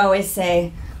 Giuliano would always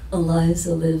say,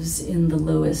 Eliza lives in the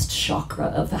lowest chakra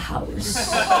of the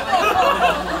house.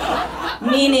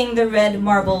 Meaning the red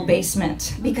marble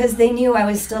basement, because they knew I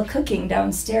was still cooking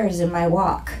downstairs in my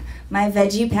wok. My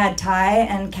veggie pad thai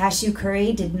and cashew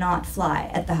curry did not fly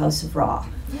at the House of Raw.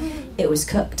 It was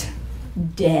cooked.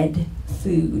 Dead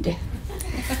food.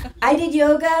 I did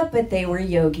yoga, but they were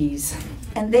yogis.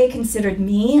 And they considered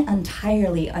me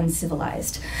entirely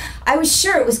uncivilized. I was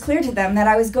sure it was clear to them that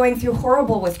I was going through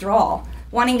horrible withdrawal,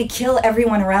 wanting to kill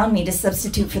everyone around me to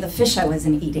substitute for the fish I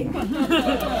wasn't eating.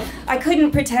 I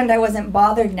couldn't pretend I wasn't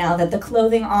bothered now that the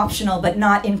clothing optional but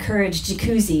not encouraged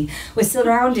jacuzzi was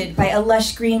surrounded by a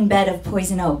lush green bed of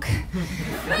poison oak.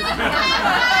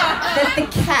 That the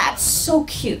cat, so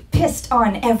cute, pissed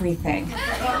on everything.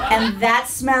 And that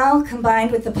smell,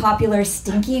 combined with the popular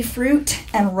stinky fruit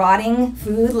and rotting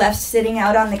food left sitting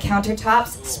out on the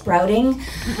countertops, sprouting,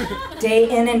 day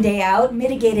in and day out,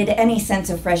 mitigated any sense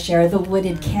of fresh air the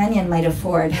wooded canyon might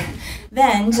afford.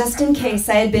 Then, just in case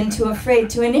I had been too afraid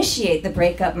to initiate the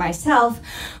breakup myself,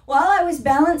 while I was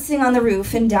balancing on the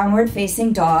roof in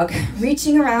downward-facing dog,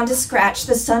 reaching around to scratch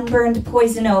the sunburned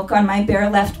poison oak on my bare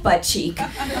left butt cheek,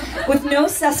 with no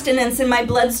sustenance in my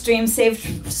bloodstream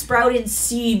save sprouted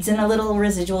seeds and a little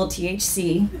residual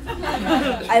THC,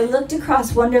 I looked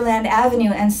across Wonderland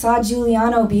Avenue and saw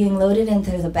Giuliano being loaded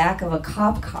into the back of a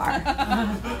cop car.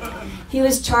 He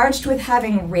was charged with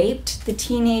having raped the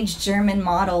teenage German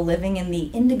model living in the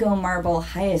indigo marble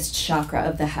highest chakra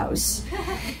of the house,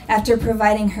 after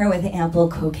providing her with ample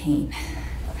cocaine.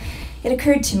 It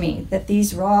occurred to me that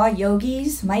these raw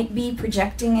yogis might be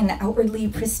projecting an outwardly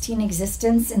pristine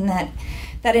existence in that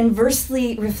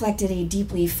inversely reflected a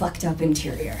deeply fucked up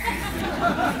interior.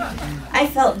 I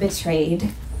felt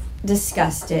betrayed,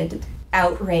 disgusted,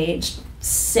 outraged,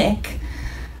 sick.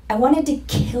 I wanted to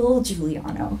kill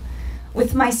Giuliano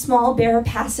with my small, bare,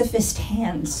 pacifist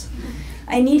hands.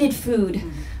 I needed food.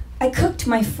 I cooked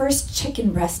my first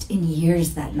chicken breast in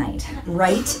years that night,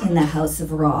 right in the House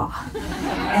of Raw.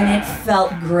 And it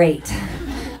felt great.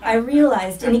 I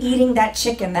realized in eating that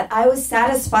chicken that I was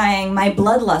satisfying my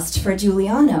bloodlust for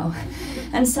Giuliano.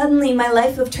 And suddenly my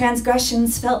life of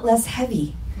transgressions felt less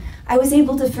heavy. I was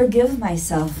able to forgive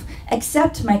myself,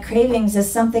 accept my cravings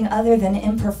as something other than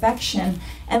imperfection,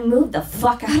 and move the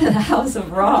fuck out of the House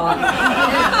of Raw.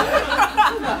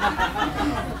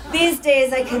 These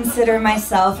days I consider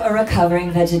myself a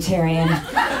recovering vegetarian.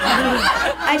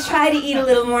 I try to eat a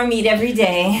little more meat every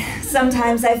day.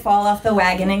 Sometimes I fall off the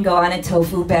wagon and go on a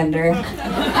tofu bender.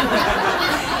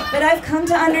 But I've come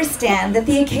to understand that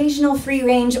the occasional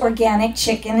free-range organic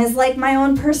chicken is like my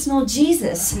own personal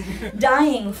Jesus,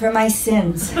 dying for my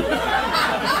sins.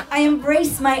 I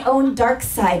embrace my own dark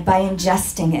side by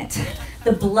ingesting it.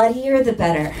 The bloodier, the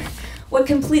better. What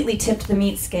completely tipped the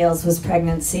meat scales was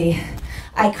pregnancy.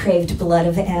 I craved blood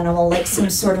of animal like some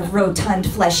sort of rotund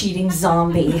flesh-eating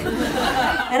zombie.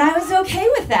 And I was okay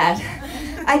with that.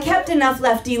 I kept enough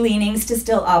lefty leanings to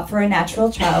still opt for a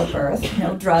natural childbirth,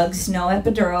 no drugs, no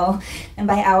epidural, and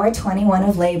by hour 21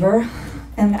 of labor,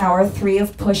 and hour 3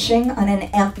 of pushing on an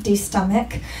empty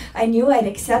stomach, I knew I'd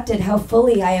accepted how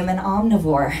fully I am an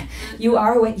omnivore. You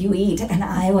are what you eat, and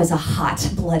I was a hot,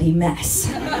 bloody mess.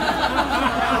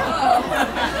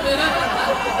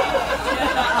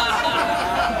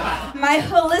 My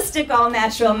holistic,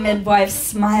 all-natural midwife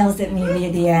smiles at me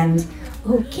near the end.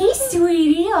 Okay,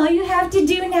 sweetie, all you have to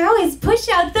do now is push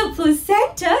out the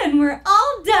placenta and we're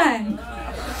all done.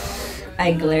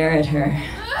 I glare at her,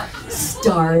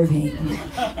 starving,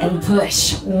 and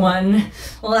push one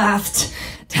last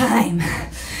time.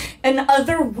 An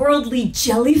otherworldly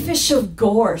jellyfish of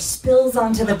gore spills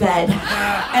onto the bed,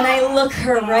 and I look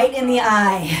her right in the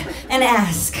eye and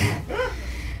ask,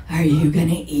 "Are you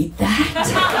gonna eat that?"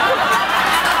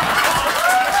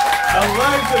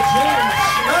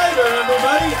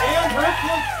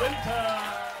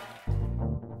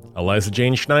 Eliza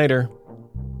Jane Schneider.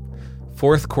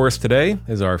 Fourth course today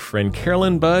is our friend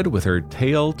Carolyn Budd with her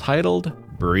tale titled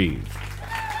Breathe.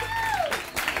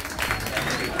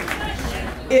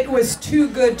 It was too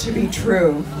good to be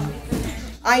true.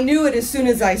 I knew it as soon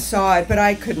as I saw it, but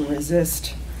I couldn't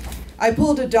resist. I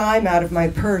pulled a dime out of my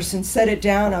purse and set it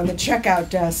down on the checkout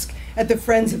desk at the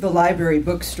Friends of the Library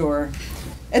bookstore.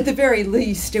 At the very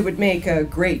least, it would make a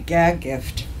great gag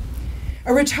gift.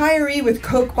 A retiree with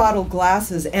Coke bottle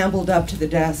glasses ambled up to the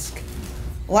desk.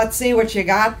 "Let's see what you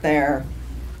got there."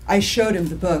 I showed him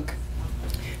the book.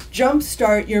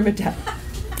 Jumpstart Your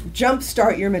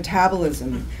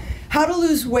Metabolism. How to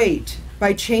Lose Weight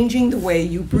by Changing the Way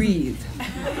You Breathe.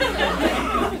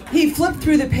 He flipped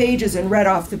through the pages and read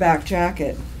off the back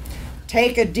jacket.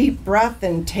 "Take a deep breath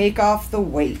and take off the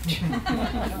weight."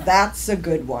 That's a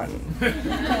good one.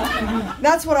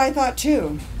 That's what I thought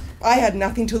too. I had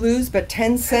nothing to lose but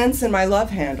 10 cents and my love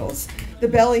handles, the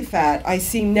belly fat I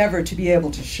seem never to be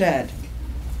able to shed.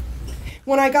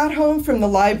 When I got home from the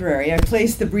library, I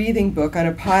placed the breathing book on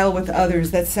a pile with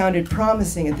others that sounded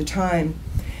promising at the time.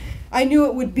 I knew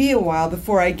it would be a while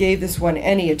before I gave this one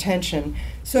any attention,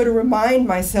 so to remind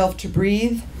myself to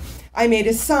breathe, I made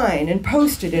a sign and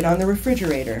posted it on the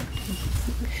refrigerator.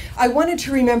 I wanted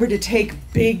to remember to take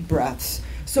big breaths,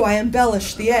 so I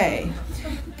embellished the A.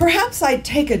 Perhaps I'd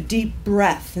take a deep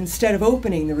breath instead of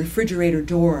opening the refrigerator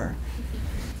door.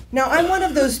 Now, I'm one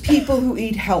of those people who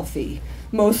eat healthy,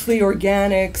 mostly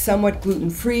organic, somewhat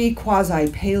gluten-free,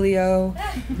 quasi-paleo.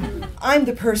 I'm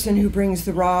the person who brings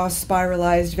the raw,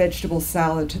 spiralized vegetable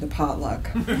salad to the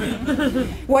potluck.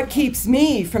 What keeps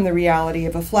me from the reality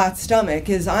of a flat stomach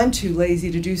is I'm too lazy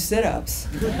to do sit-ups.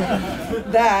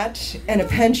 That, and a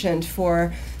penchant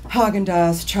for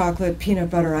Haagen-Dazs chocolate peanut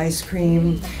butter ice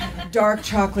cream, dark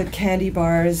chocolate candy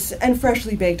bars, and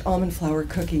freshly baked almond flour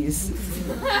cookies.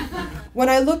 When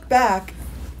I look back,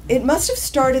 it must have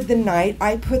started the night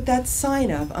I put that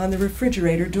sign up on the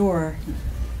refrigerator door.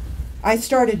 I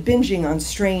started binging on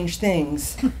strange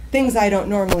things I don't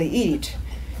normally eat.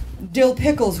 Dill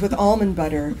pickles with almond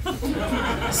butter,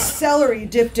 celery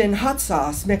dipped in hot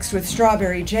sauce mixed with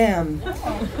strawberry jam.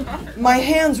 My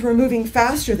hands were moving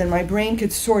faster than my brain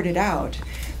could sort it out.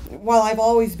 While I've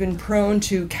always been prone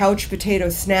to couch potato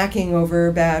snacking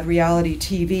over bad reality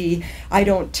TV, I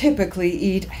don't typically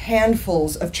eat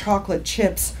handfuls of chocolate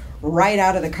chips right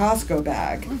out of the Costco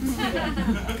bag.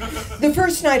 The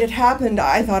first night it happened,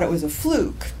 I thought it was a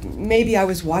fluke. Maybe I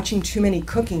was watching too many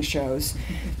cooking shows.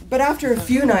 But after a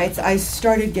few nights, I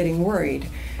started getting worried.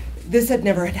 This had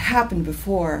never happened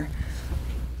before.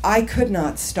 I could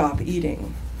not stop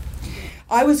eating.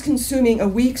 I was consuming a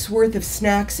week's worth of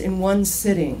snacks in one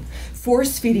sitting,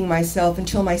 force-feeding myself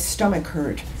until my stomach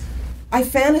hurt. I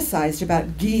fantasized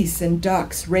about geese and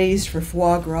ducks raised for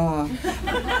foie gras,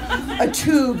 a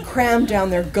tube crammed down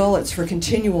their gullets for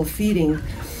continual feeding.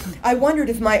 I wondered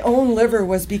if my own liver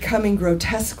was becoming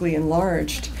grotesquely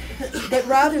enlarged. But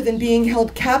rather than being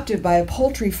held captive by a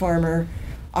poultry farmer,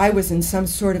 I was in some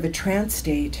sort of a trance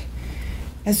state.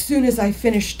 As soon as I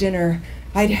finished dinner,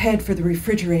 I'd head for the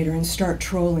refrigerator and start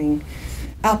trolling.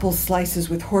 Apple slices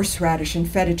with horseradish and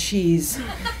feta cheese,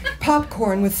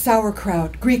 popcorn with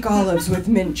sauerkraut, Greek olives with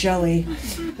mint jelly,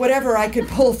 whatever I could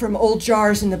pull from old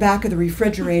jars in the back of the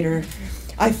refrigerator.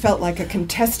 I felt like a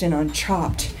contestant on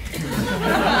Chopped.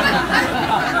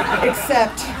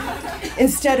 Except,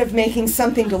 instead of making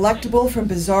something delectable from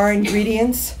bizarre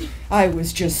ingredients, I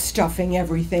was just stuffing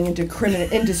everything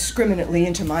indiscriminately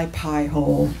into my pie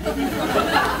hole.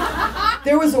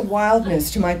 There was a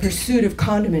wildness to my pursuit of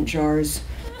condiment jars,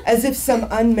 as if some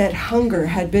unmet hunger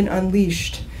had been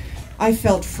unleashed. I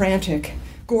felt frantic,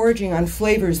 gorging on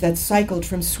flavors that cycled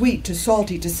from sweet to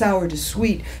salty to sour to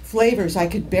sweet, flavors I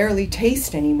could barely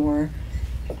taste anymore.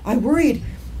 I worried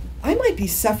I might be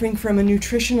suffering from a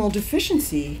nutritional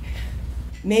deficiency.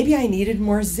 Maybe I needed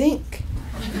more zinc.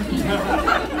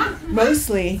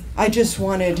 Mostly, I just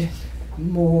wanted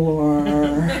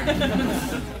more.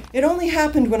 It only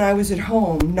happened when I was at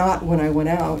home, not when I went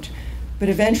out. But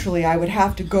eventually I would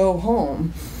have to go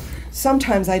home.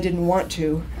 Sometimes I didn't want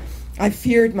to. I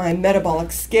feared my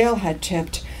metabolic scale had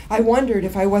tipped. I wondered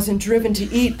if I wasn't driven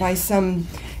to eat by some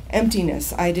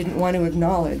emptiness I didn't want to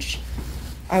acknowledge.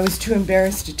 I was too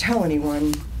embarrassed to tell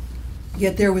anyone.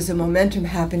 Yet there was a momentum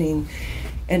happening,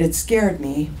 and it scared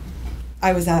me.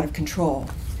 I was out of control.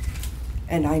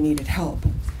 and I needed help.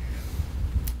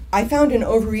 I found an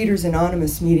Overeaters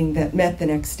Anonymous meeting that met the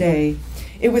next day.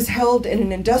 It was held in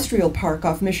an industrial park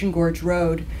off Mission Gorge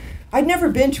Road. I'd never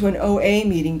been to an OA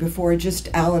meeting before, just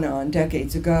Al-Anon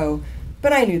decades ago,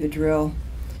 but I knew the drill.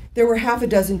 There were half a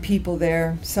dozen people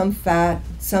there, some fat,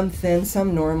 some thin,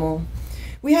 some normal.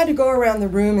 We had to go around the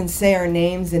room and say our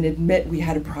names and admit we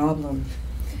had a problem.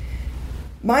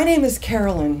 My name is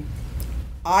Carolyn.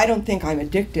 I don't think I'm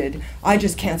addicted. I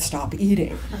just can't stop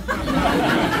eating.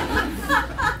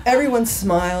 Everyone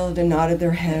smiled and nodded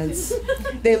their heads.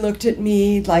 They looked at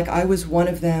me like I was one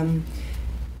of them,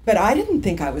 but I didn't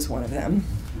think I was one of them.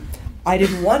 I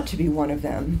didn't want to be one of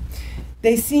them.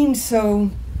 They seemed so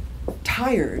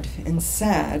tired and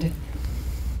sad.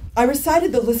 I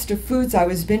recited the list of foods I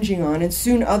was binging on, and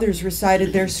soon others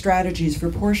recited their strategies for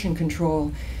portion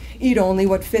control. Eat only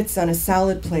what fits on a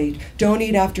salad plate. Don't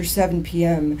eat after 7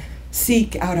 p.m.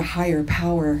 Seek out a higher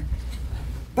power.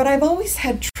 But I've always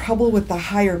had trouble with the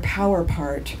higher power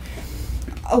part.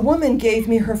 A woman gave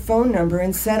me her phone number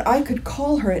and said I could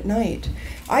call her at night.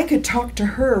 I could talk to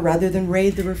her rather than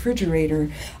raid the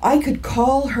refrigerator. I could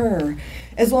call her,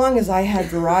 as long as I had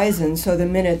Verizon so the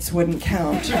minutes wouldn't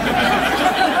count.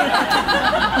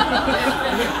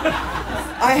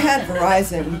 I had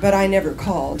Verizon, but I never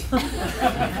called.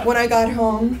 When I got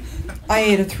home, I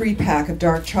ate a 3-pack of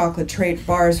dark chocolate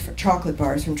bars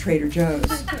from Trader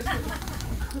Joe's.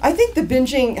 I think the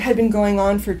binging had been going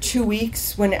on for 2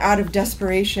 weeks when, out of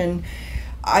desperation,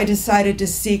 I decided to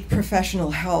seek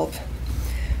professional help.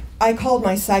 I called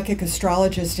my psychic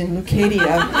astrologist in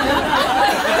Leucadia,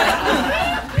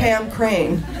 Pam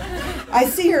Crane. I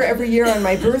see her every year on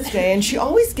my birthday, and she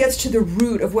always gets to the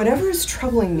root of whatever is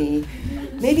troubling me.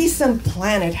 Maybe some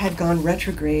planet had gone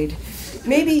retrograde.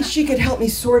 Maybe she could help me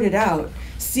sort it out,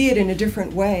 see it in a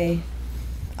different way.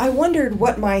 I wondered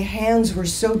what my hands were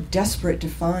so desperate to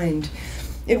find.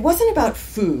 It wasn't about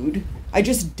food. I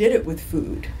just did it with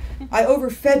food. I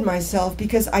overfed myself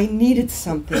because I needed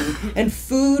something, and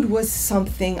food was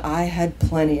something I had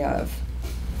plenty of.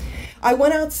 I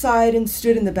went outside and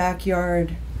stood in the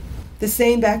backyard, the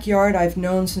same backyard I've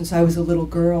known since I was a little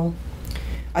girl.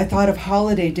 I thought of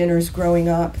holiday dinners growing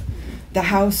up, the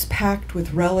house packed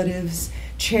with relatives,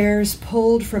 chairs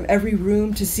pulled from every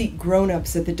room to seat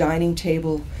grown-ups at the dining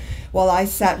table, while I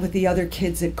sat with the other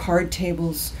kids at card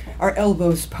tables, our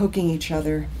elbows poking each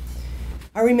other.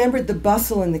 I remembered the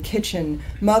bustle in the kitchen,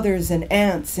 mothers and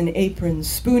aunts in aprons,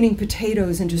 spooning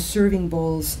potatoes into serving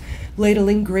bowls,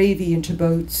 ladling gravy into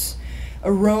boats,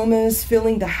 aromas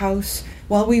filling the house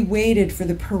while we waited for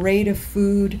the parade of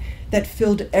food that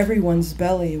filled everyone's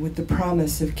belly with the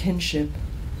promise of kinship.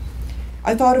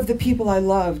 I thought of the people I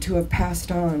loved who have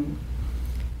passed on,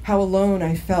 how alone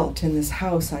I felt in this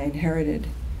house I inherited.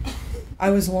 I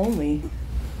was lonely.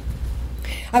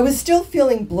 I was still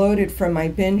feeling bloated from my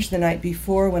binge the night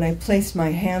before when I placed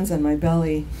my hands on my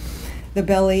belly, the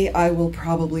belly I will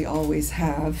probably always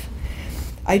have.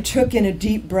 I took in a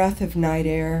deep breath of night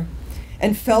air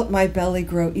and felt my belly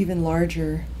grow even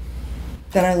larger.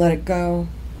 Then I let it go.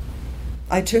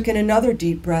 I took in another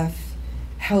deep breath,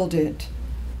 held it,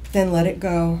 then let it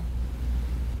go.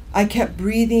 I kept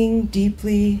breathing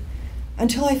deeply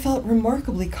until I felt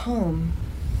remarkably calm.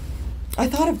 I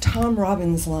thought of Tom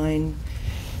Robbins' line,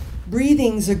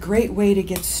 "Breathing's a great way to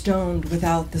get stoned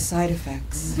without the side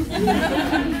effects."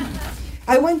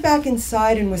 I went back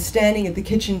inside and was standing at the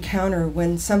kitchen counter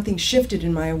when something shifted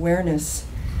in my awareness.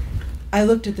 I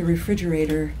looked at the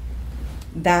refrigerator.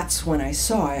 That's when I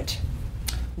saw it.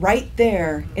 Right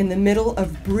there in the middle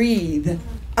of breathe,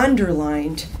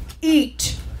 underlined,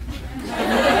 eat.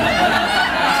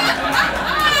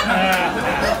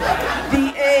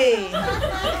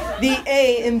 The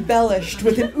A embellished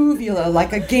with an uvula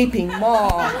like a gaping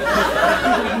maw.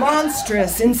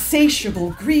 Monstrous,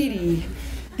 insatiable, greedy.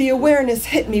 The awareness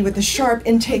hit me with a sharp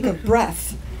intake of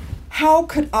breath. How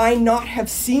could I not have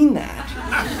seen that?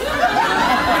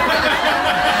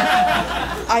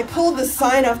 I pulled the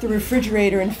sign off the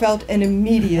refrigerator and felt an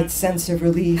immediate sense of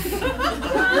relief.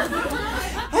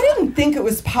 I didn't think it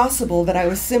was possible that I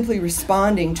was simply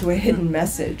responding to a hidden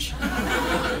message.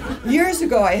 Years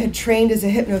ago, I had trained as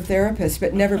a hypnotherapist,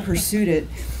 but never pursued it.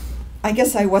 I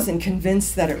guess I wasn't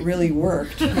convinced that it really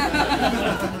worked.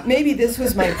 Maybe this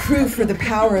was my proof for the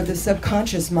power of the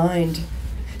subconscious mind.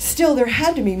 Still, there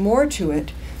had to be more to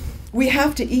it. We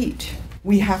have to eat.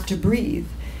 We have to breathe.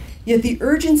 Yet the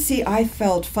urgency I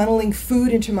felt funneling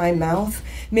food into my mouth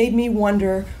made me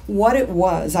wonder what it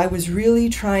was I was really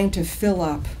trying to fill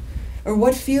up, or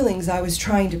what feelings I was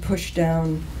trying to push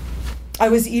down. I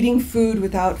was eating food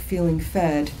without feeling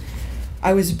fed.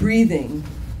 I was breathing,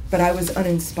 but I was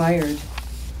uninspired.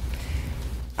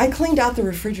 I cleaned out the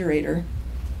refrigerator.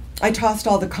 I tossed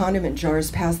all the condiment jars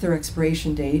past their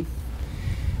expiration date.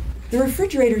 The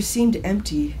refrigerator seemed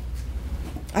empty.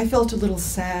 I felt a little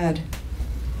sad.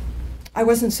 I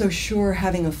wasn't so sure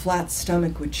having a flat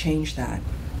stomach would change that.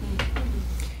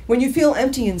 When you feel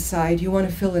empty inside, you want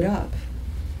to fill it up.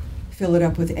 Fill it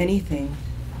up with anything.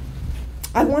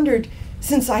 I wondered,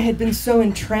 since I had been so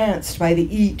entranced by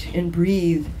the eat and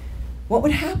breathe, what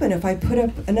would happen if I put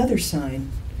up another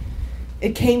sign?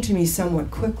 It came to me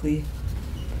somewhat quickly.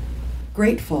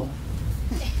 Grateful.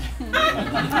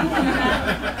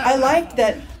 I liked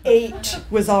that 8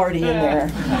 was already in there.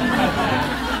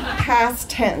 Past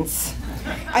tense.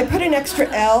 I put an extra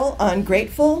L on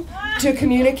grateful to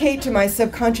communicate to my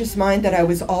subconscious mind that I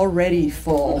was already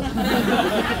full.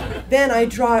 Then I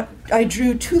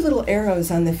drew 2 little arrows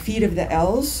on the feet of the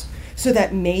L's so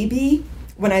that maybe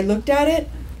when I looked at it,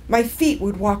 my feet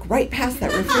would walk right past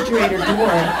that refrigerator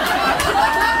door.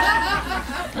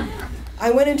 I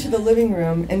went into the living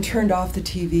room and turned off the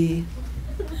TV.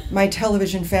 My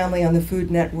television family on the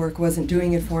Food Network wasn't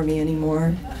doing it for me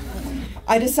anymore.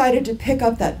 I decided to pick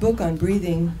up that book on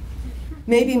breathing.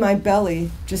 Maybe my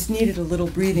belly just needed a little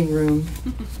breathing room.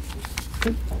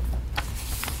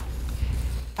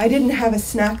 I didn't have a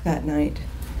snack that night,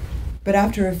 but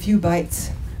after a few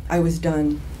bites, I was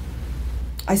done.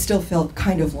 I still felt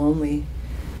kind of lonely,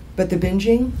 but the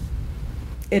binging,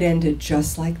 it ended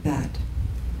just like that.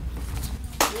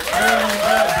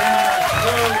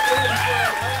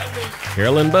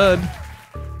 Carolyn Budd.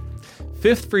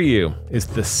 Fifth for you is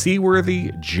the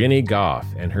seaworthy Jenny Goff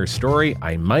and her story,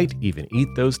 I Might Even Eat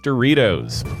Those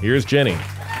Doritos. Here's Jenny.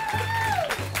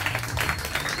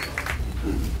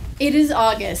 It is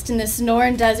August in the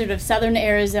Sonoran Desert of southern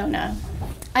Arizona.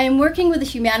 I am working with the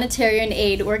humanitarian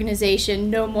aid organization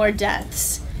No More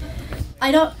Deaths.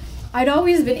 I'd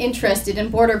always been interested in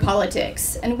border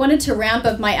politics and wanted to ramp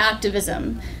up my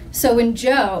activism. So when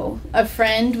Joe, a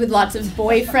friend with lots of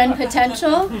boyfriend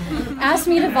potential, asked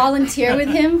me to volunteer with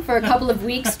him for a couple of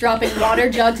weeks dropping water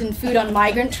jugs and food on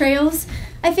migrant trails,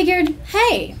 I figured,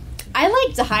 hey, I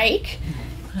like to hike.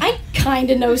 I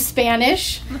kinda know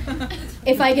Spanish.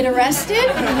 If I get arrested,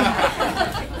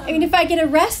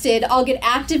 I'll get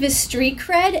activist street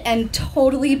cred and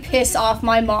totally piss off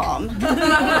my mom.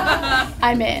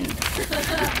 I'm in.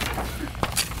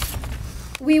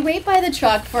 We wait by the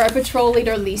truck for our patrol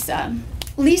leader, Lisa.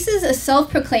 Lisa's a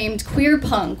self-proclaimed queer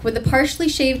punk with a partially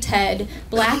shaved head,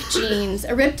 black jeans,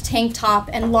 a ripped tank top,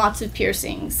 and lots of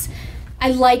piercings. I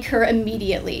like her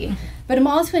immediately, but I'm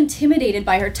also intimidated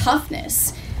by her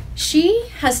toughness. She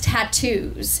has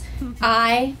tattoos.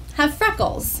 I have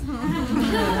freckles.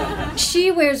 She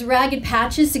wears ragged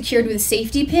patches secured with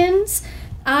safety pins.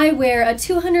 I wear a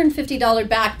 $250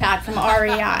 backpack from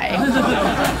REI.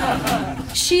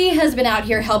 She has been out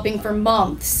here helping for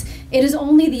months. It is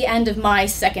only the end of my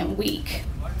second week.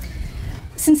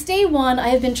 Since day one, I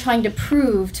have been trying to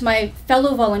prove to my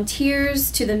fellow volunteers,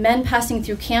 to the men passing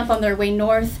through camp on their way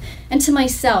north, and to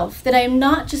myself that I am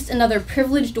not just another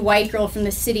privileged white girl from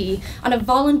the city on a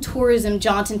voluntourism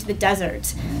jaunt into the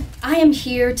desert. I am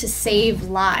here to save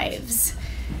lives.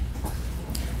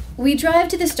 We drive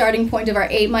to the starting point of our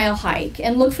 8-mile hike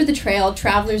and look for the trail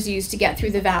travelers use to get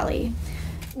through the valley.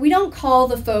 We don't call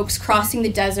the folks crossing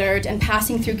the desert and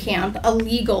passing through camp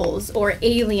illegals or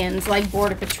aliens like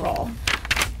Border Patrol.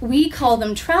 We call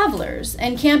them travelers,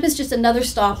 and camp is just another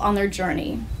stop on their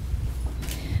journey.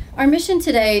 Our mission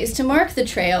today is to mark the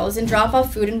trails and drop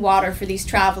off food and water for these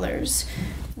travelers.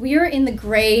 We are in the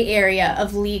gray area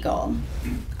of legal.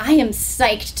 I am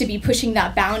psyched to be pushing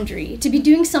that boundary, to be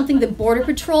doing something the Border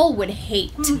Patrol would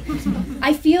hate.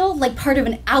 I feel like part of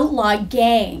an outlaw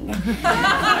gang.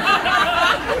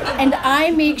 And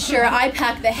I make sure I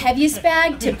pack the heaviest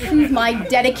bag to prove my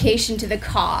dedication to the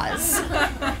cause.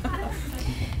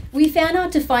 We fan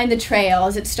out to find the trail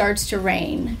as it starts to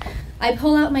rain. I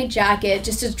pull out my jacket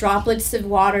just as droplets of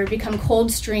water become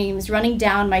cold streams running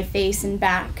down my face and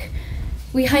back.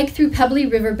 We hike through pebbly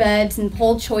riverbeds and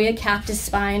pull cholla cactus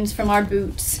spines from our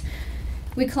boots.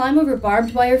 We climb over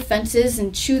barbed wire fences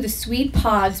and chew the sweet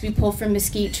pods we pull from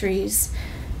mesquite trees.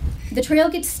 The trail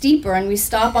gets steeper and we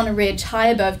stop on a ridge high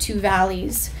above 2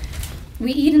 valleys.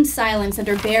 We eat in silence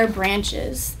under bare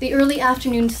branches, the early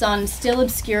afternoon sun still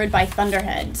obscured by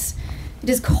thunderheads. It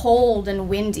is cold and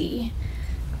windy.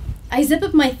 I zip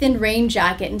up my thin rain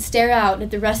jacket and stare out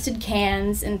at the rusted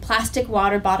cans and plastic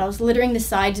water bottles littering the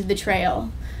sides of the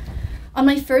trail. On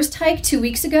my first hike 2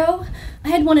 weeks ago, I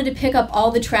had wanted to pick up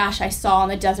all the trash I saw on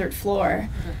the desert floor.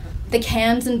 The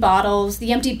cans and bottles,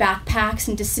 the empty backpacks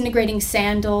and disintegrating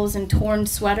sandals and torn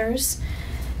sweaters.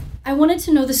 I wanted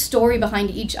to know the story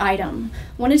behind each item,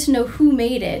 wanted to know who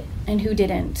made it and who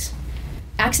didn't.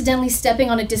 Accidentally stepping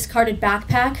on a discarded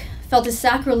backpack felt as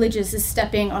sacrilegious as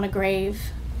stepping on a grave.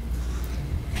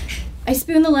 I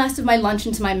spooned the last of my lunch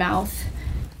into my mouth.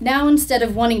 Now, instead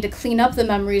of wanting to clean up the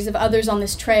memories of others on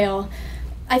this trail,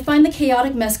 I find the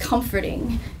chaotic mess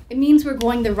comforting. It means we're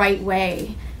going the right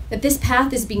way, that this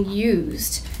path is being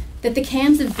used, that the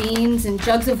cans of beans and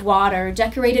jugs of water,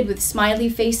 decorated with smiley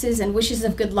faces and wishes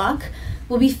of good luck,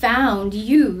 will be found,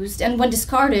 used, and when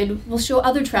discarded, will show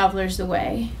other travelers the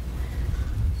way.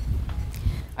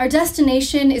 Our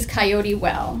destination is Coyote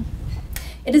Well.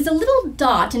 It is a little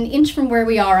dot an inch from where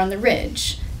we are on the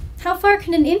ridge. How far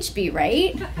can an inch be,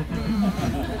 right?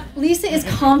 Lisa is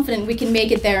confident we can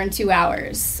make it there in 2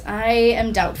 hours. I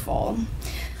am doubtful.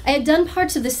 I had done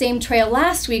parts of the same trail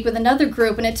last week with another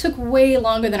group, and it took way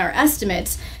longer than our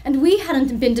estimates, and we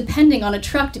hadn't been depending on a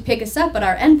truck to pick us up at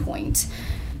our endpoint.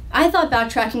 I thought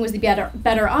backtracking was the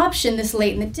better option this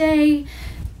late in the day,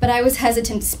 but I was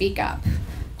hesitant to speak up.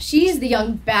 She's the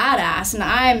young badass, and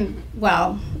I'm,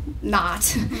 well, not.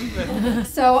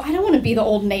 So I don't want to be the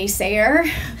old naysayer.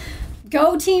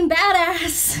 Go Team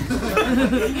Badass!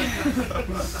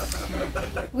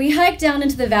 We hiked down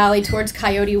into the valley towards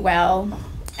Coyote Well.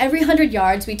 Every 100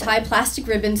 yards, we tie plastic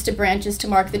ribbons to branches to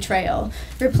mark the trail,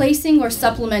 replacing or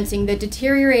supplementing the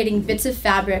deteriorating bits of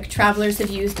fabric travelers have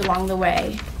used along the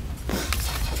way.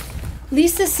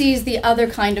 Lisa sees the other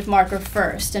kind of marker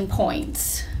first and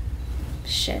points.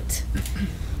 Shit.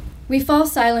 We fall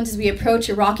silent as we approach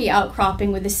a rocky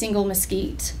outcropping with a single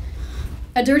mesquite.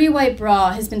 A dirty white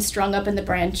bra has been strung up in the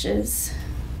branches.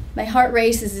 My heart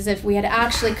races as if we had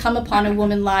actually come upon a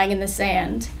woman lying in the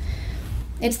sand.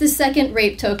 It's the second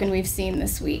rape token we've seen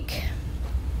this week.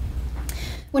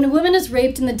 When a woman is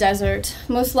raped in the desert,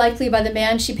 most likely by the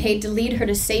man she paid to lead her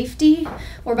to safety,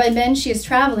 or by men she is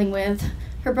traveling with,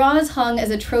 her bra is hung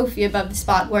as a trophy above the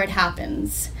spot where it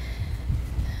happens.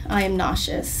 I am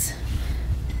nauseous.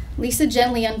 Lisa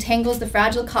gently untangles the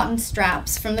fragile cotton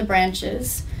straps from the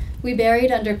branches. We bury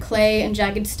it under clay and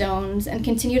jagged stones and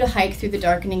continue to hike through the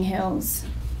darkening hills.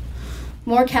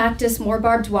 More cactus, more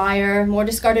barbed wire, more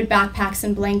discarded backpacks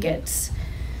and blankets.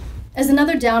 As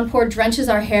another downpour drenches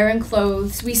our hair and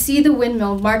clothes, we see the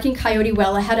windmill marking Coyote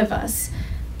Well ahead of us,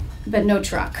 but no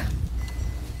truck.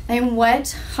 I am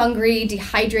wet, hungry,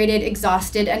 dehydrated,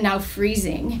 exhausted, and now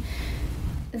freezing.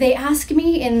 They ask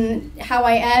me in how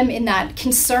I am in that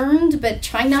concerned but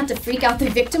trying not to freak out the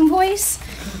victim voice.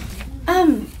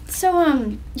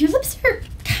 Your lips are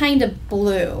kind of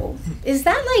blue. Is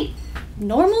that,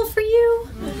 normal for you?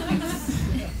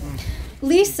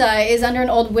 Lisa is under an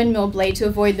old windmill blade to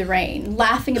avoid the rain,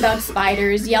 laughing about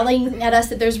spiders, yelling at us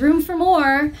that there's room for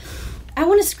more. I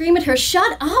want to scream at her,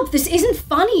 shut up, this isn't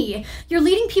funny. You're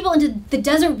leading people into the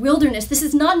desert wilderness. This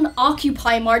is not an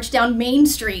Occupy march down Main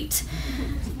Street.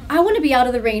 I want to be out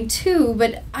of the rain too,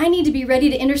 but I need to be ready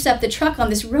to intercept the truck on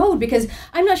this road because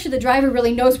I'm not sure the driver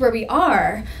really knows where we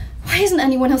are. Why isn't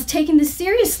anyone else taking this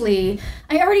seriously?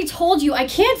 I already told you I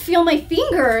can't feel my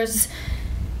fingers.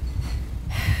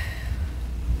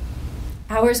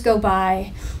 Hours go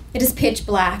by. It is pitch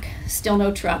black, still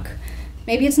no truck.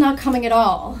 Maybe it's not coming at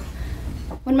all.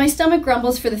 When my stomach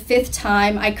grumbles for the 5th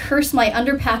time, I curse my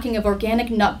underpacking of organic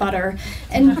nut butter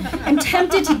and am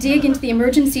tempted to dig into the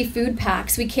emergency food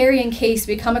packs we carry in case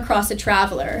we come across a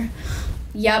traveler.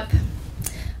 Yep,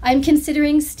 I'm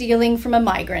considering stealing from a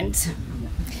migrant.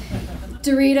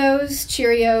 Doritos,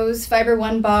 Cheerios, Fiber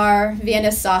One bar,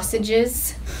 Vienna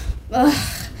sausages.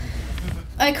 Ugh.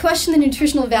 I question the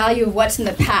nutritional value of what's in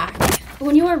the pack.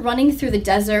 When you are running through the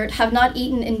desert, have not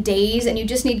eaten in days, and you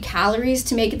just need calories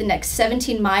to make it the next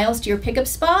 17 miles to your pickup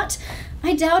spot,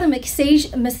 I doubt a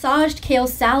massaged kale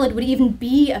salad would even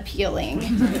be appealing.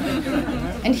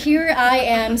 And here I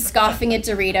am scoffing at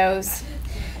Doritos.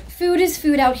 Food is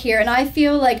food out here, and I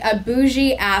feel like a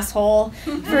bougie asshole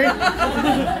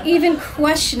for even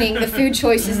questioning the food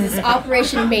choices this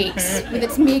operation makes with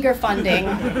its meager funding.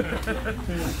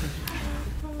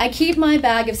 I keep my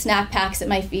bag of snack packs at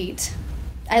my feet.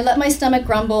 I let my stomach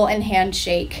grumble and hand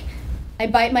shake. I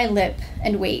bite my lip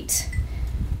and wait.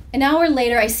 An hour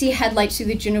later, I see headlights through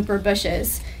the juniper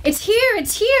bushes. It's here!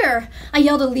 It's here! I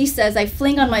yell to Lisa as I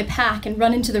fling on my pack and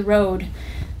run into the road.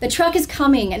 The truck is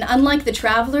coming, and unlike the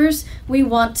travelers, we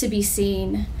want to be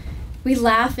seen. We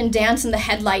laugh and dance in the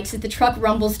headlights as the truck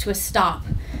rumbles to a stop.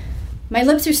 My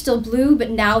lips are still blue, but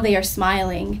now they are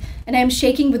smiling, and I am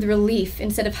shaking with relief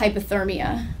instead of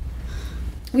hypothermia.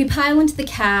 We pile into the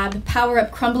cab, power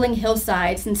up crumbling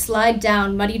hillsides, and slide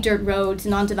down muddy dirt roads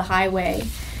and onto the highway.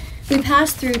 We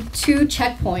passed through 2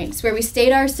 checkpoints where we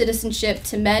state our citizenship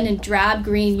to men in drab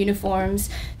green uniforms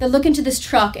that look into this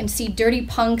truck and see dirty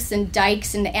punks and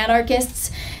dykes and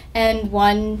anarchists and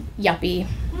one yuppie.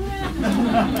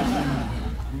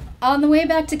 On the way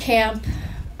back to camp,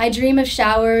 I dream of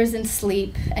showers and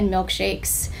sleep and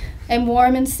milkshakes. I'm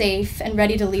warm and safe and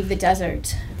ready to leave the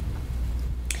desert.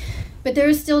 But there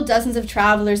are still dozens of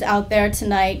travelers out there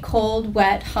tonight, cold,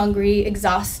 wet, hungry,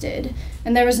 exhausted,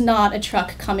 and there is not a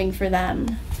truck coming for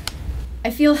them.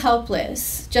 I feel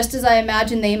helpless, just as I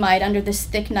imagine they might under this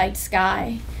thick night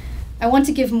sky. I want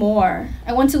to give more.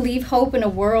 I want to leave hope in a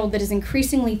world that is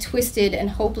increasingly twisted and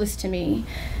hopeless to me.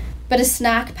 But a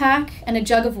snack pack and a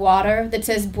jug of water that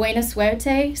says Buena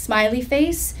Suerte, smiley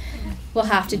face, will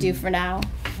have to do for now.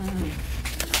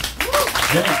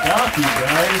 Jenny Goff, you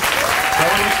guys.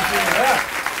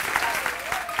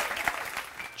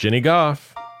 Jenny Goff.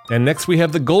 And next we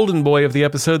have the golden boy of the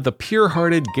episode, the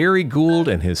pure-hearted Gary Gould,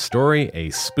 and his story, A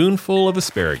Spoonful of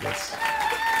Asparagus.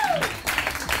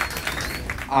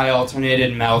 I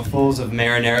alternated mouthfuls of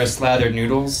marinara-slathered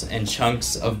noodles and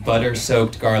chunks of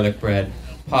butter-soaked garlic bread,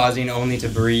 pausing only to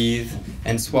breathe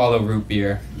and swallow root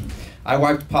beer. I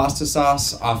wiped pasta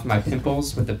sauce off my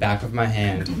pimples with the back of my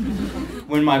hand.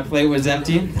 When my plate was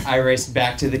empty, I raced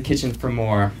back to the kitchen for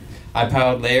more. I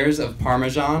piled layers of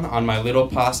Parmesan on my little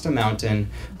pasta mountain,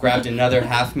 grabbed another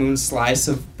half-moon slice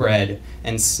of bread,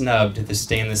 and snubbed the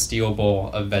stainless steel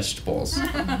bowl of vegetables.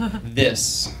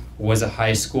 This was a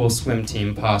high school swim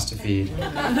team pasta feed.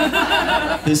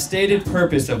 The stated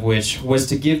purpose of which was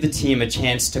to give the team a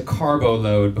chance to carbo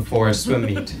load before a swim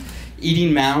meet.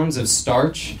 Eating mounds of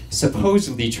starch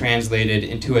supposedly translated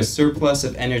into a surplus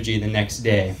of energy the next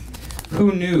day.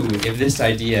 Who knew if this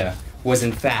idea was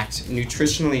in fact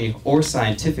nutritionally or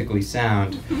scientifically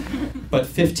sound? But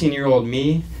 15-year-old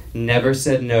me never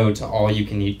said no to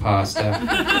all-you-can-eat pasta.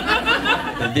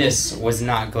 This was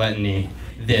not gluttony.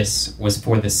 This was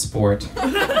for the sport.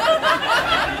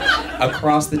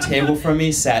 Across the table from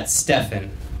me sat Stefan,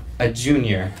 a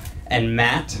junior, and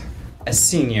Matt, a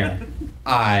senior.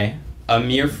 I, a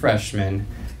mere freshman,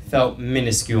 felt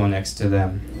minuscule next to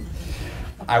them.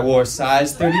 I wore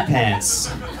size 30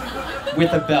 pants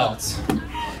with a belt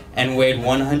and weighed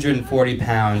 140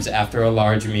 pounds after a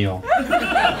large meal.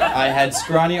 I had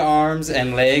scrawny arms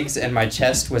and legs, and my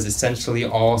chest was essentially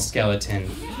all skeleton.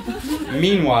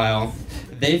 Meanwhile,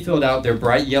 they filled out their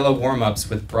bright yellow warm-ups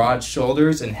with broad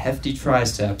shoulders and hefty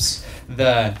triceps.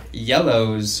 The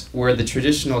yellows were the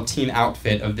traditional teen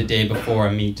outfit of the day before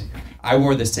a meet. I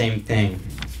wore the same thing.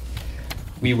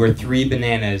 We were 3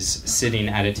 bananas sitting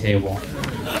at a table.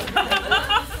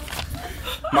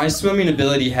 My swimming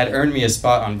ability had earned me a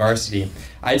spot on varsity.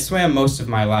 I'd swam most of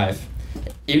my life.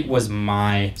 It was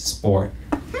my sport.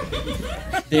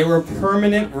 There were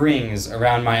permanent rings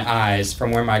around my eyes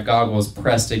from where my goggles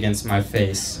pressed against my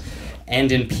face. And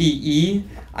in PE,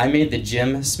 I made the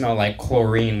gym smell like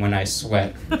chlorine when I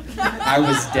sweat. I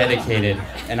was dedicated,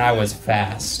 and I was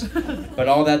fast. But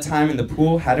all that time in the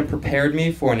pool hadn't prepared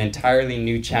me for an entirely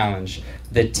new challenge,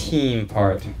 the team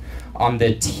part. On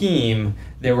the team,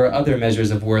 there were other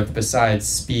measures of worth besides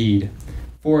speed.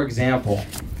 For example,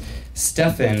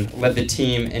 Stefan led the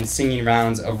team in singing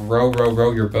rounds of Row, Row,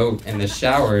 Row Your Boat in the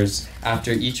showers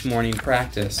after each morning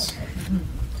practice.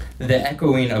 The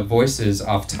echoing of voices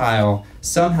off tile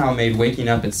somehow made waking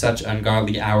up at such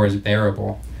ungodly hours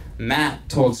bearable. Matt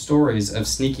told stories of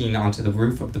sneaking onto the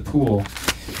roof of the pool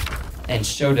and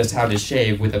showed us how to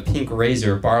shave with a pink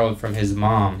razor borrowed from his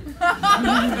mom,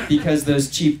 because those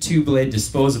cheap 2-blade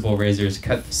disposable razors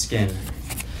cut the skin.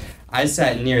 I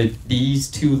sat near these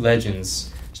 2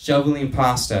 legends, shoveling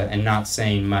pasta and not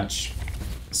saying much.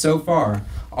 So far,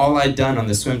 all I'd done on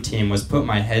the swim team was put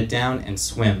my head down and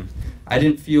swim. I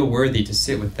didn't feel worthy to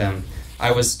sit with them.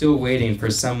 I was still waiting for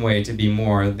some way to be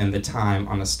more than the time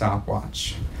on a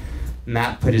stopwatch.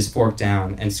 Matt put his fork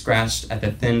down and scratched at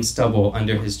the thin stubble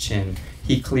under his chin.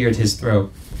 He cleared his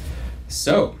throat.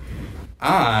 So,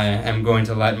 I am going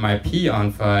to light my pee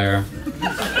on fire.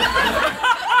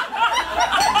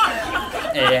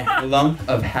 A lump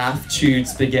of half-chewed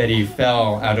spaghetti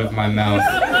fell out of my mouth.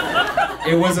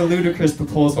 It was a ludicrous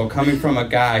proposal coming from a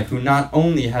guy who not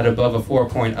only had above a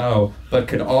 4.0, but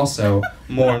could also,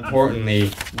 more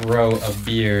importantly, grow a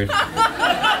beard.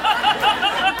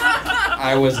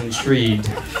 I was intrigued.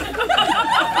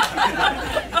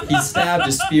 He stabbed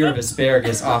a spear of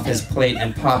asparagus off his plate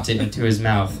and popped it into his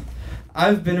mouth.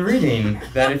 I've been reading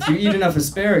that if you eat enough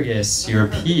asparagus, your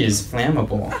pee is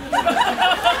flammable.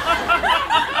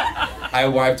 I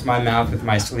wiped my mouth with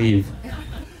my sleeve.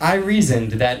 I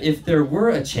reasoned that if there were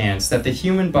a chance that the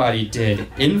human body did,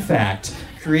 in fact,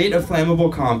 create a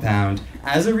flammable compound.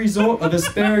 As a result of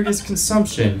asparagus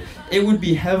consumption, it would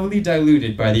be heavily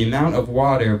diluted by the amount of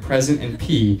water present in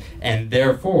pea, and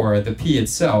therefore the pea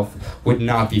itself would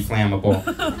not be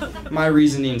flammable. My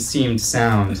reasoning seemed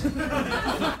sound.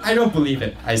 I don't believe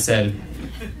it, I said.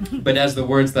 But as the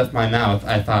words left my mouth,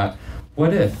 I thought,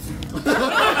 what if?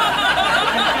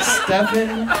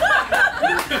 Stefan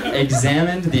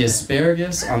examined the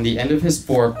asparagus on the end of his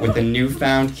fork with a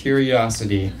newfound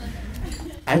curiosity.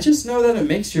 I just know that it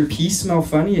makes your pee smell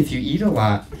funny if you eat a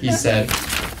lot, he said.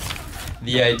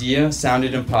 The idea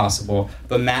sounded impossible,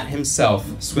 but Matt himself,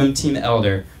 swim team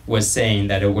elder, was saying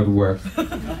that it would work.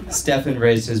 Stefan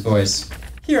raised his voice.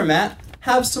 Here, Matt,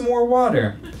 have some more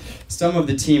water. Some of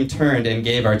the team turned and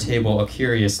gave our table a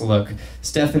curious look.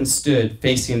 Stefan stood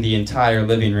facing the entire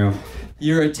living room.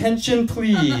 Your attention,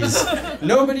 please.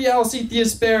 Nobody else eat the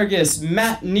asparagus.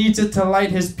 Matt needs it to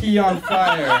light his pee on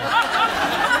fire.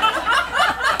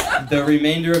 The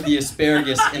remainder of the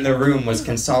asparagus in the room was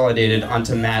consolidated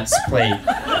onto Matt's plate.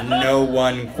 No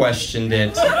one questioned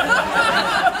it.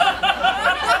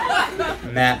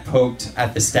 Matt poked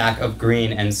at the stack of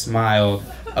green and smiled.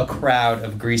 A crowd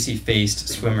of greasy-faced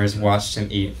swimmers watched him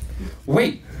eat.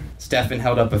 Wait, Stefan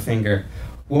held up a finger.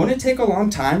 Won't it take a long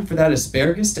time for that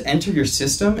asparagus to enter your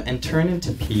system and turn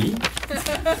into pee?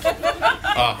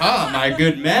 Aha, my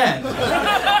good man!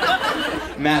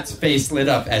 Matt's face lit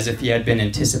up as if he had been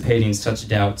anticipating such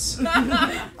doubts.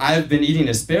 I've been eating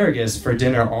asparagus for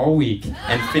dinner all week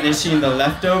and finishing the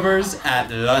leftovers at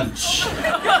lunch.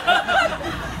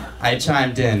 I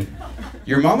chimed in.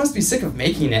 Your mom must be sick of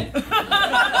making it.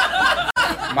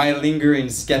 My lingering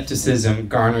skepticism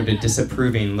garnered a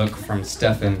disapproving look from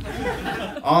Stefan.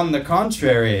 On the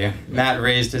contrary, Matt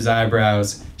raised his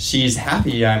eyebrows. She's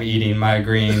happy I'm eating my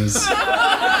greens.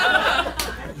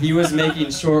 He was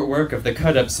making short work of the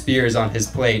cut-up spears on his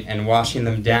plate and washing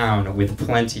them down with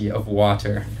plenty of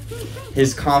water.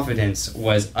 His confidence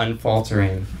was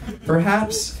unfaltering.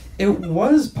 Perhaps it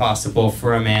was possible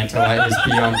for a man to light his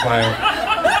pee on fire.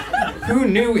 Who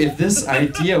knew if this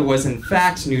idea was in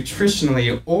fact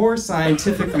nutritionally or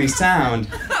scientifically sound,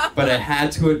 but I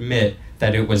had to admit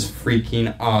that it was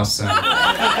freaking awesome.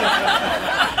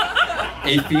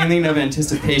 A feeling of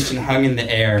anticipation hung in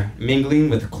the air, mingling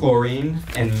with chlorine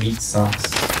and meat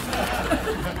sauce.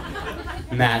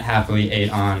 Matt happily ate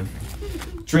on.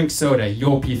 Drink soda,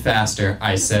 you'll pee faster,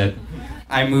 I said.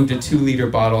 I moved a 2-liter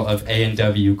bottle of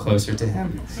A&W closer to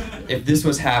him. If this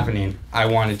was happening, I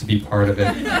wanted to be part of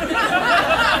it.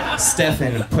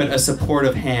 Stefan put a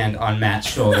supportive hand on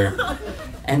Matt's shoulder.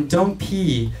 And don't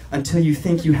pee until you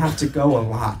think you have to go a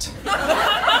lot.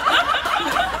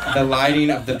 The lighting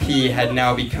of the pee had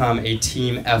now become a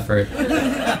team effort.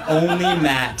 Only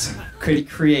Matt could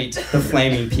create the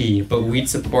flaming pee, but we'd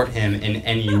support him in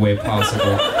any way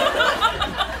possible.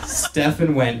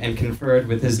 Stefan went and conferred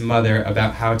with his mother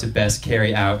about how to best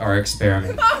carry out our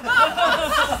experiment.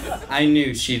 I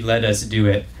knew she'd let us do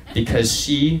it because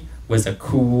she was a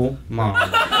cool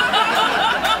mom.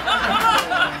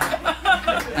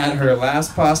 At her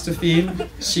last pasta feed,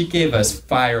 she gave us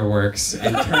fireworks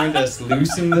and turned us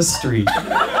loose in the street.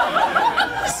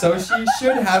 So she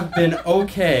should have been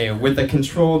okay with a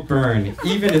controlled burn,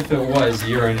 even if it was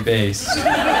urine-based.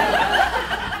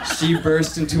 She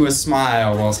burst into a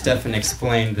smile while Stefan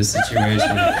explained the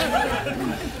situation.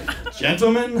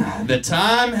 Gentlemen, the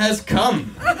time has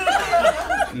come.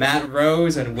 Matt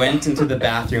rose and went into the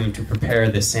bathroom to prepare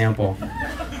the sample.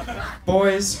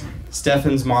 Boys,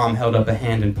 Stefan's mom held up a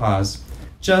hand in pause.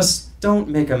 Just don't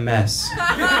make a mess.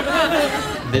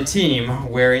 The team,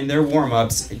 wearing their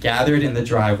warm-ups, gathered in the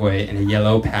driveway in a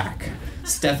yellow pack.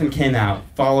 Stefan came out,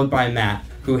 followed by Matt,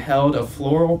 who held a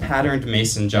floral-patterned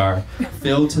mason jar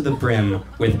filled to the brim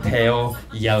with pale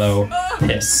yellow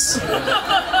piss.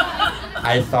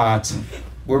 I thought,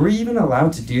 were we even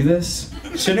allowed to do this?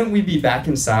 Shouldn't we be back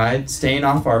inside, staying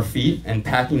off our feet and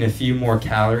packing a few more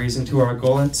calories into our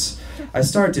gullets? I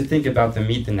started to think about the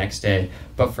meat the next day,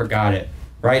 but forgot it.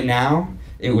 Right now,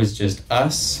 it was just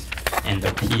us and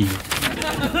the pee.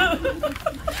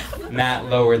 Matt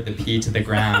lowered the pee to the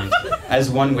ground, as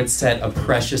one would set a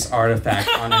precious artifact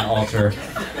on an altar.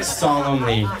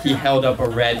 Solemnly, he held up a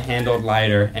red-handled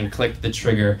lighter and clicked the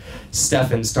trigger.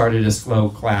 Stefan started a slow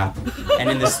clap, and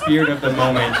in the spirit of the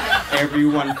moment,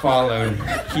 everyone followed.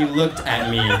 He looked at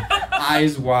me,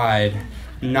 eyes wide,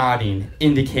 nodding,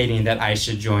 indicating that I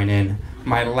should join in.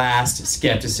 My last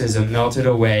skepticism melted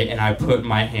away and I put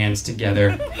my hands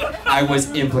together. I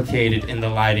was implicated in the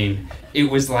lighting. It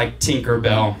was like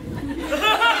Tinkerbell.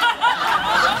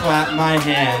 Clap my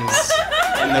hands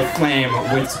and the flame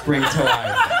would spring to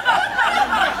life.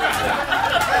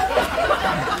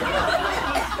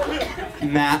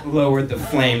 Matt lowered the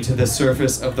flame to the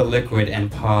surface of the liquid and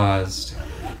paused.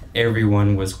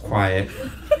 Everyone was quiet.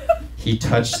 He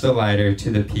touched the lighter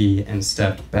to the pea and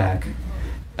stepped back.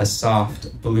 A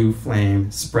soft blue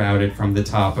flame sprouted from the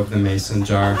top of the mason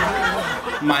jar.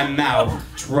 My mouth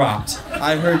dropped.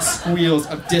 I heard squeals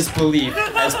of disbelief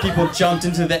as people jumped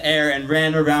into the air and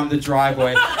ran around the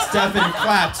driveway. Stefan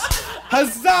clapped.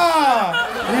 Huzzah!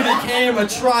 We became a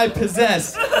tribe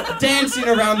possessed. Dancing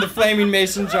around the flaming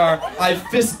mason jar, I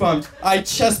fist bumped, I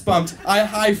chest bumped, I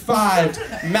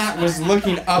high-fived. Matt was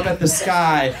looking up at the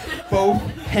sky, both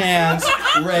hands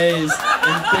raised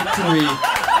in victory.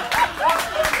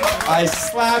 I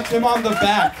slapped him on the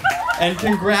back and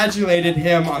congratulated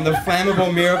him on the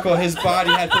flammable miracle his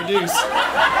body had produced.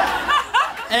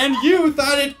 And you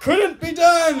thought it couldn't be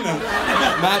done!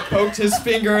 Matt poked his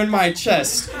finger in my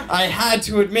chest. I had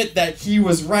to admit that he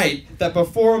was right, that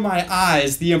before my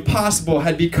eyes, the impossible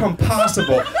had become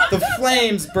possible. The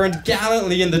flames burned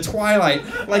gallantly in the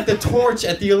twilight, like the torch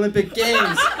at the Olympic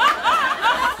Games.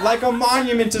 Like a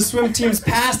monument to swim teams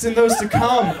past and those to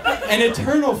come. An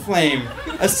eternal flame,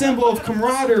 a symbol of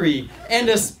camaraderie and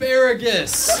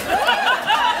asparagus.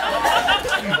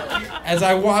 As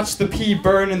I watched the pea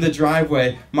burn in the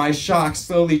driveway, my shock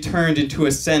slowly turned into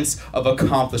a sense of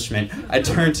accomplishment. I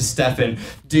turned to Stefan.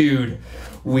 Dude,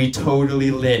 we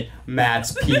totally lit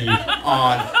Matt's pea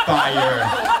on fire.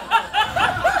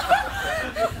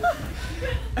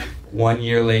 1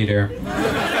 year later,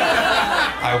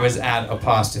 I was at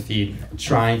Apostrophe,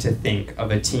 trying to think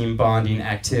of a team bonding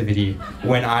activity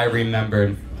when I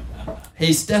remembered.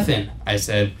 Hey, Stefan, I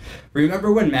said,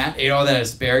 remember when Matt ate all that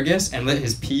asparagus and lit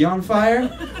his pea on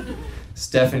fire?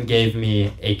 Stefan gave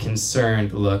me a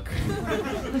concerned look.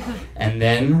 And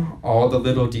then all the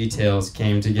little details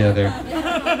came together.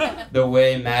 The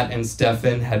way Matt and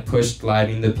Stefan had pushed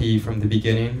lighting the pea from the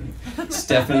beginning,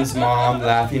 Stefan's mom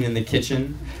laughing in the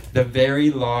kitchen, the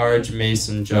very large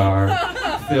mason jar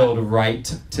filled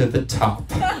right to the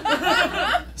top.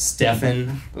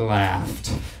 Stefan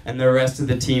laughed, and the rest of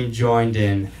the team joined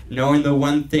in, knowing the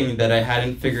one thing that I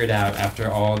hadn't figured out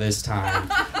after all this time.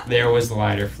 There was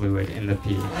lighter fluid in the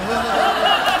pea.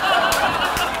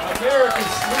 America's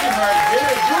sweetheart,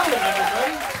 Gary Gould,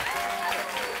 everybody.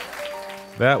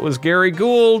 That was Gary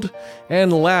Gould.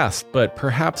 And last, but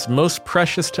perhaps most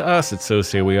precious to us at So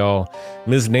Say We All,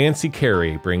 Ms. Nancy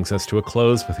Carey brings us to a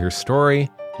close with her story.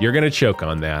 You're going to choke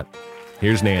on that.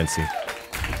 Here's Nancy.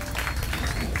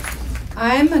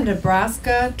 I'm a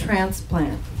Nebraska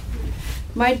transplant.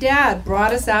 My dad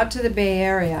brought us out to the Bay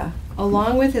Area,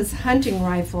 along with his hunting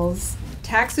rifles,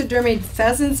 taxidermied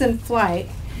pheasants in flight,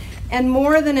 and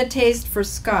more than a taste for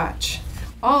scotch,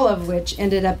 all of which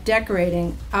ended up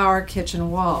decorating our kitchen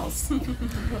walls.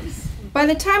 By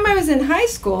the time I was in high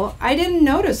school, I didn't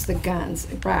notice the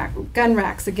gun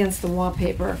racks against the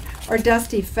wallpaper or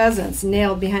dusty pheasants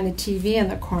nailed behind the TV in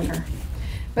the corner.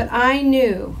 But I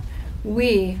knew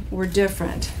we were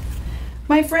different.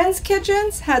 My friends'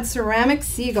 kitchens had ceramic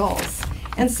seagulls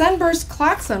and sunburst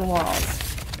clocks on walls.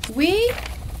 We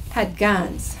had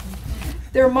guns.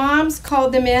 Their moms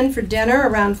called them in for dinner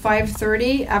around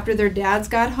 5:30 after their dads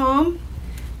got home.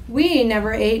 We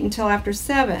never ate until after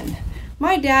 7.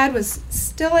 My dad was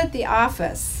still at the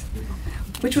office,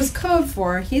 which was code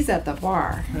for he's at the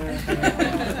bar.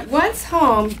 Once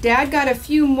home, Dad got a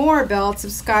few more belts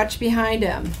of scotch behind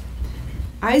him.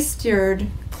 I steered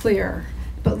clear,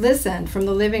 but listened from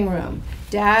the living room.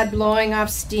 Dad blowing off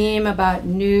steam about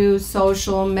new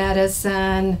social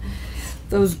medicine,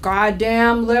 those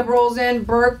goddamn liberals in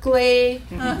Berkeley,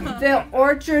 the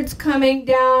orchards coming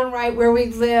down right where we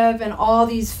live, and all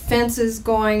these fences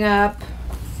going up.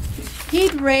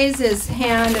 He'd raise his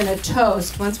hand in a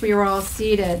toast once we were all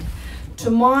seated. To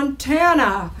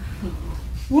Montana,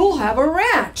 we'll have a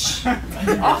ranch.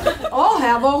 I'll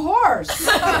have a horse.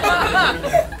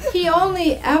 He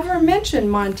only ever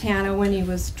mentioned Montana when he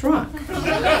was drunk.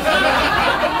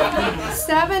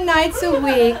 7 nights a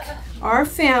week, our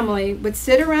family would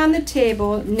sit around the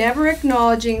table, never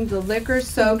acknowledging the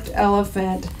liquor-soaked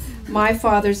elephant, my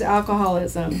father's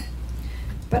alcoholism.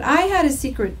 But I had a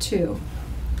secret too.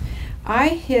 I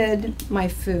hid my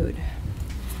food.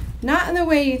 Not in the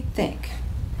way you think.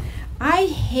 I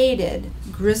hated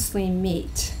gristly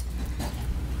meat,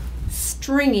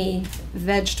 stringy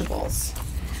vegetables.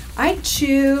 I'd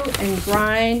chew and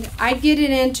grind. I'd get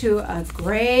it into a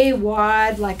gray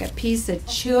wad like a piece of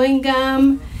chewing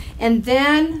gum, and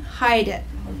then hide it.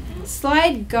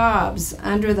 Slide gobs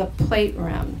under the plate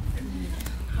rim.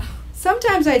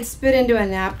 Sometimes I'd spit into a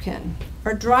napkin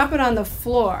or drop it on the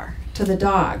floor to the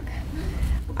dog.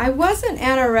 I wasn't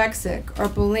anorexic or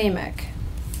bulimic.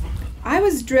 I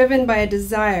was driven by a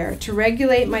desire to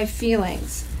regulate my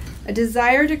feelings, a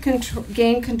desire to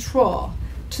gain control,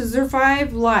 to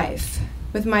survive life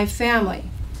with my family,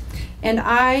 and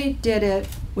I did it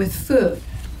with food.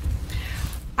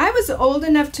 I was old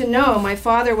enough to know my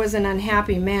father was an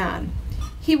unhappy man.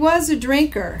 He was a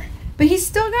drinker, but he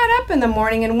still got up in the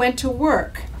morning and went to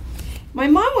work. My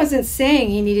mom wasn't saying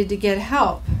he needed to get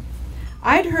help.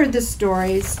 I'd heard the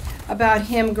stories about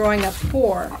him growing up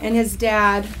poor and his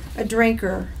dad, a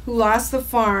drinker who lost the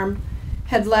farm,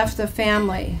 had left the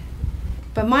family.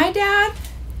 But my dad,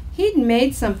 he'd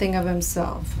made something of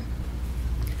himself.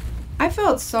 I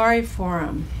felt sorry for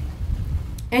him.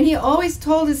 And he always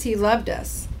told us he loved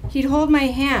us. He'd hold my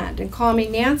hand and call me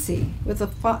Nancy with a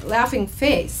laughing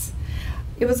face.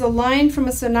 It was a line from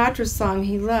a Sinatra song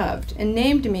he loved and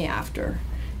named me after,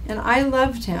 and I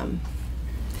loved him.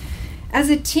 As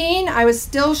a teen, I was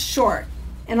still short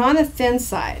and on the thin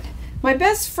side. My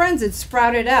best friends had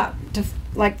sprouted up to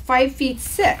like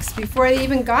 5'6" before they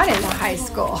even got into high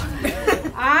school.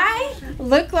 I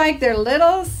looked like their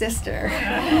little sister.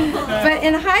 But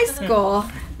in high school,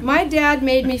 my dad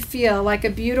made me feel like a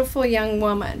beautiful young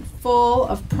woman, full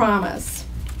of promise.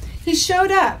 He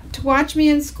showed up to watch me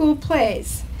in school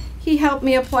plays. He helped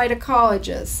me apply to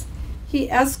colleges. He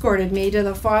escorted me to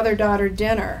the father-daughter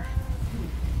dinner.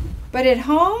 But at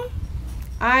home,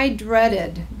 I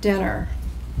dreaded dinner.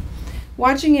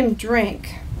 Watching him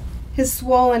drink, his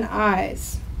swollen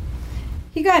eyes.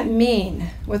 He got mean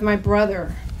with my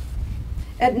brother.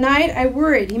 At night, I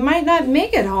worried he might not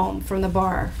make it home from the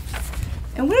bar.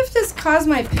 And what if this caused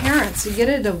my parents to get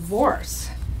a divorce?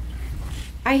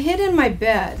 I hid in my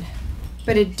bed,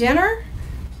 but at dinner,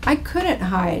 I couldn't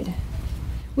hide.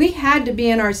 We had to be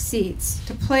in our seats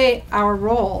to play our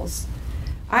roles.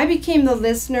 I became the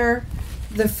listener,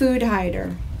 the food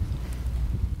hider.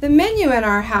 The menu in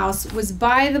our house was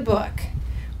by the book.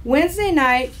 Wednesday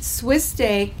night, Swiss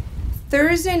steak.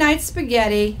 Thursday night,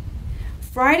 spaghetti.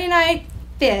 Friday night,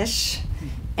 fish.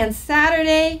 And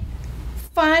Saturday,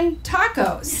 fun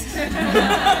tacos.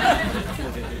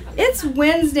 It's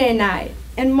Wednesday night,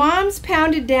 and Mom's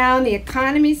pounded down the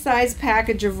economy-sized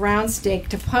package of round steak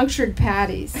to punctured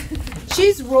patties.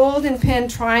 She's rolled and pinned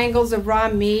triangles of raw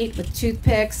meat with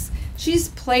toothpicks. She's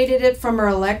plated it from her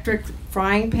electric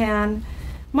frying pan.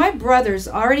 My brothers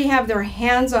already have their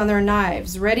hands on their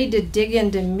knives, ready to dig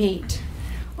into meat.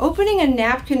 Opening a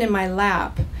napkin in my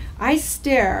lap, I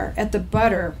stare at the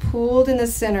butter pooled in the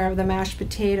center of the mashed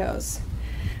potatoes.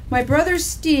 My brother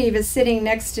Steve is sitting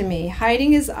next to me,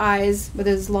 hiding his eyes with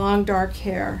his long dark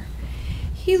hair.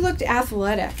 He looked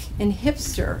athletic and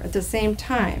hipster at the same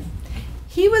time.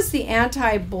 He was the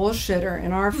anti-bullshitter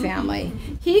in our family.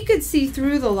 He could see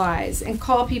through the lies and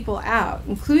call people out,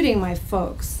 including my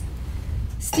folks.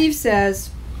 Steve says,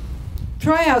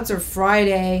 "Tryouts are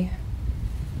Friday."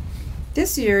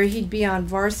 This year he'd be on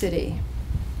varsity.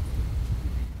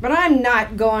 "But I'm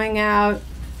not going out."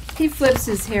 He flips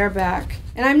his hair back.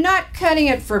 "And I'm not cutting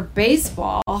it for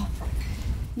baseball."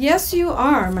 "Yes, you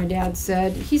are," my dad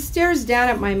said. He stares down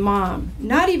at my mom,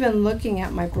 not even looking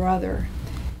at my brother.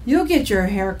 "You'll get your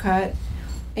hair cut,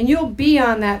 and you'll be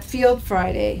on that field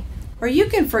Friday, or you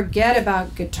can forget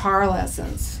about guitar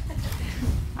lessons."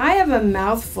 I have a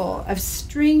mouthful of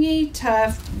stringy,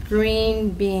 tough green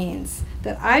beans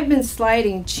that I've been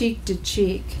sliding cheek to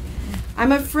cheek.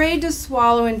 I'm afraid to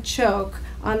swallow and choke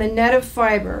on the net of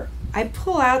fiber. I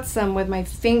pull out some with my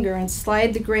finger and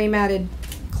slide the gray-matted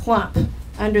clump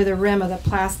under the rim of the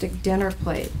plastic dinner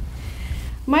plate.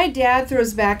 My dad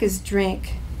throws back his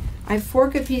drink. I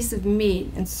fork a piece of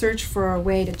meat and search for a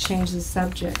way to change the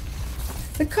subject.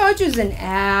 "The coach is an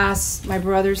ass," my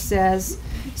brother says.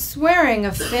 Swearing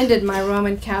offended my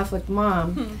Roman Catholic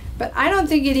mom, but I don't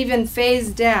think it even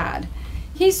fazed Dad.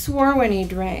 He swore when he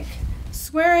drank.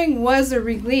 Swearing was a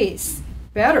release,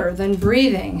 better than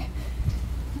breathing.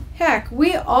 Heck,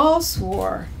 we all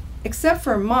swore, except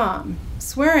for Mom.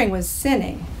 Swearing was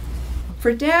sinning.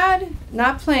 For Dad,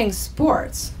 not playing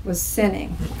sports was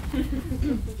sinning.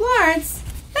 "Lawrence,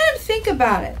 let him think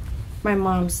about it," my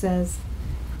mom says.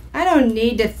 "I don't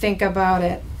need to think about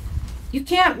it." "You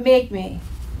can't make me,"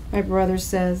 my brother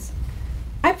says.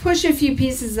 I push a few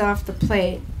pieces off the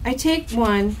plate. I take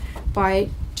one bite,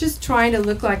 just trying to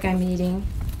look like I'm eating.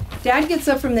 Dad gets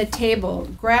up from the table,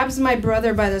 grabs my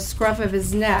brother by the scruff of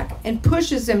his neck, and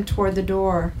pushes him toward the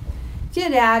door.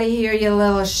 "Get out of here, you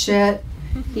little shit."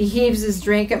 He heaves his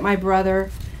drink at my brother.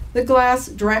 The glass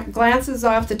glances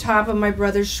off the top of my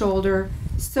brother's shoulder,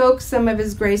 soaks some of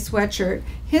his gray sweatshirt,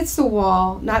 hits the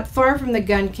wall, not far from the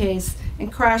gun case,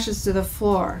 and crashes to the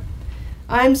floor.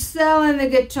 "I'm selling the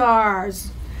guitars."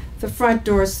 The front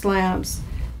door slams.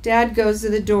 Dad goes to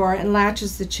the door and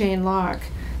latches the chain lock.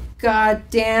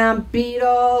 "Goddamn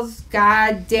Beatles,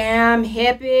 goddamn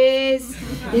hippies,"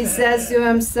 he says to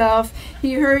himself.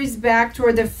 He hurries back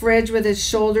toward the fridge with his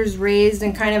shoulders raised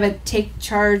in kind of a take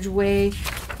charge way,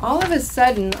 all of a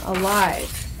sudden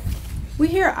alive. We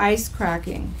hear ice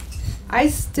cracking. I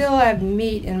still have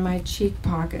meat in my cheek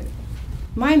pocket.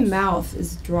 My mouth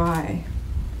is dry.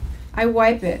 I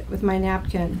wipe it with my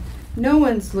napkin. No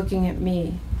one's looking at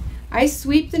me. I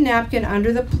sweep the napkin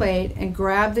under the plate and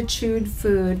grab the chewed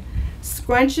food,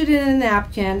 scrunch it in a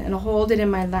napkin, and hold it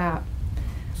in my lap.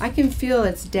 I can feel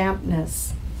its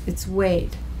dampness, its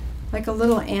weight, like a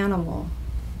little animal,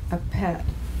 a pet.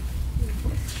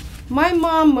 My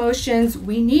mom motions,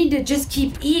 "We need to just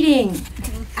keep eating."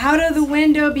 Out of the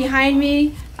window behind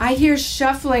me, I hear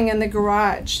shuffling in the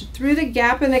garage. Through the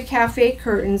gap in the cafe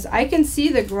curtains, I can see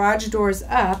the garage doors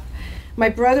up. My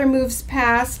brother moves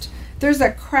past. There's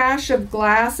a crash of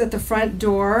glass at the front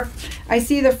door. I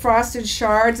see the frosted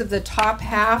shards of the top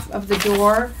half of the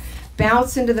door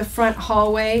bounce into the front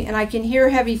hallway, and I can hear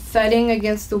heavy thudding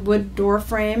against the wood door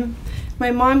frame.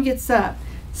 My mom gets up.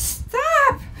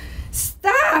 "Stop!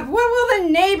 Stop! What will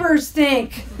the neighbors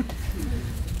think?"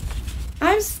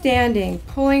 I'm standing,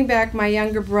 pulling back my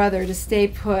younger brother to stay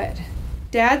put.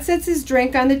 Dad sets his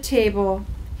drink on the table.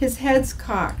 His head's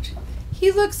cocked.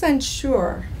 He looks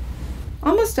unsure,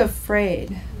 almost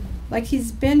afraid, like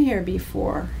he's been here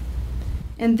before.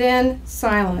 And then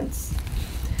silence.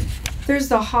 There's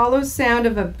the hollow sound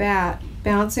of a bat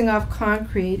bouncing off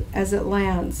concrete as it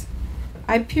lands.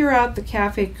 I peer out the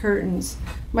cafe curtains.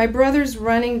 My brother's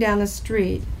running down the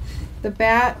street. The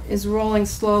bat is rolling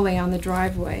slowly on the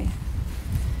driveway.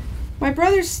 My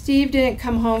brother Steve didn't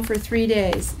come home for 3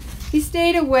 days. He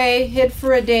stayed away, hid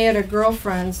for a day at a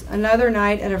girlfriend's, another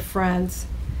night at a friend's.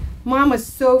 Mom was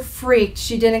so freaked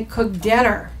she didn't cook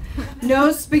dinner.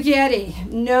 No spaghetti,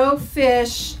 no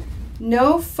fish,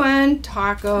 no fun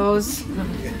tacos.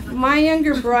 My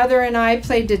younger brother and I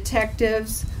played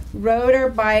detectives, rode our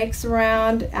bikes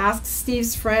around, asked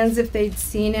Steve's friends if they'd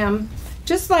seen him,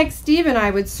 just like Steve and I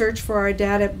would search for our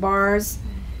dad at bars.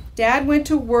 Dad went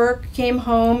to work, came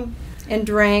home, and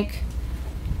drank.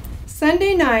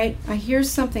 Sunday night, I hear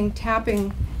something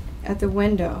tapping at the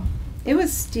window. It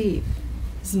was Steve.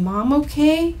 Is Mom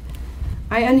okay?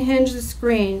 I unhinge the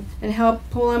screen and help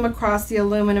pull him across the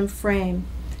aluminum frame.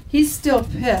 He's still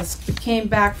pissed, but came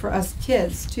back for us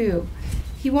kids, too.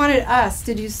 He wanted us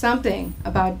to do something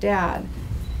about Dad.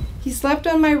 He slept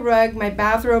on my rug, my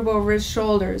bathrobe over his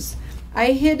shoulders.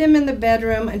 I hid him in the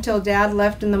bedroom until Dad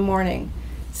left in the morning.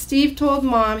 Steve told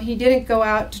Mom he didn't go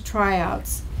out to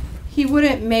tryouts. He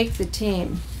wouldn't make the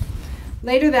team.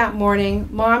 Later that morning,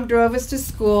 Mom drove us to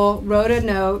school, wrote a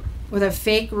note with a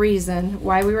fake reason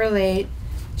why we were late.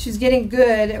 She was getting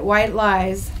good at white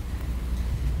lies.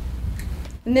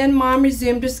 And then Mom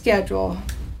resumed her schedule.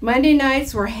 Monday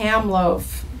nights were ham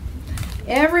loaf.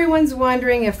 Everyone's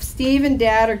wondering if Steve and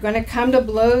Dad are going to come to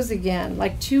blows again,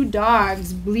 like two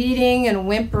dogs bleeding and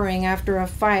whimpering after a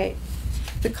fight.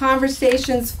 The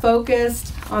conversation's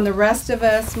focused on the rest of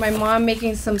us, my mom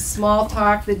making some small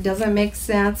talk that doesn't make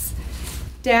sense.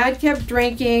 Dad kept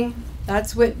drinking.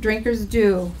 That's what drinkers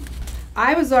do.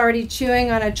 I was already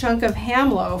chewing on a chunk of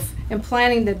ham loaf and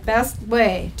planning the best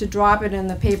way to drop it in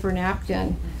the paper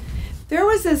napkin. There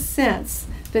was a sense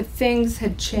that things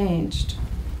had changed,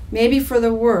 maybe for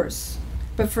the worse.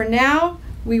 But for now,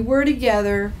 we were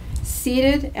together,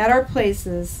 seated at our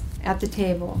places at the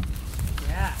table.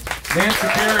 Yeah. Nancy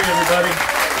Carey, everybody.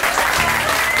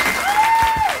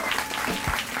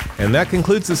 And that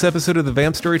concludes this episode of the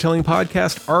Vamp Storytelling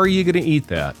Podcast, Are You Gonna Eat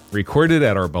That? Recorded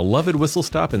at our beloved Whistle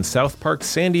Stop in South Park,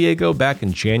 San Diego back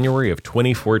in January of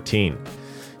 2014.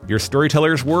 Your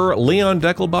storytellers were Leon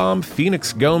Deckelbaum,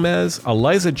 Phoenix Gomez,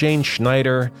 Eliza Jane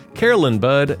Schneider, Carolyn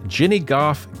Budd, Jenny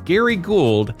Goff, Gary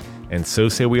Gould, and So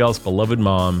Say We All's beloved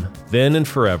mom, then and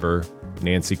forever,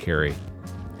 Nancy Carey.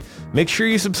 Make sure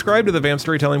you subscribe to the Vamp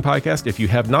Storytelling Podcast if you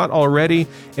have not already,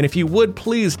 and if you would,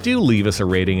 please do leave us a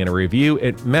rating and a review.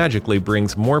 It magically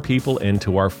brings more people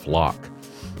into our flock.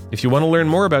 If you want to learn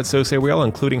more about So Say We All,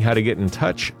 including how to get in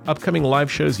touch, upcoming live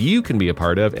shows you can be a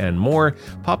part of, and more,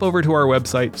 pop over to our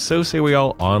website,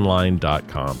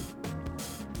 SoSayWeAllOnline.com.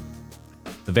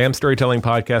 The Vamp Storytelling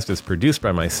Podcast is produced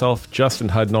by myself, Justin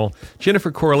Hudnall.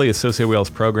 Jennifer Corley is So Say We All's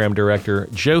program director.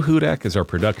 Joe Hudak is our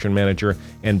production manager.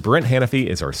 And Brent Hanafy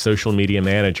is our social media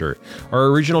manager. Our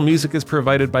original music is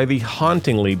provided by the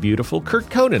hauntingly beautiful Kurt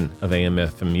Conan of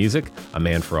AM/FM Music, a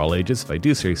man for all ages, if I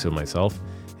do say so myself.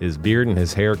 His beard and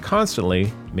his hair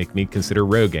constantly make me consider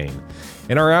Rogaine.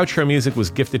 And our outro music was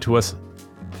gifted to us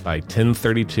by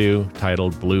 1032,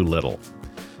 titled Blue Little.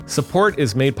 Support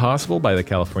is made possible by the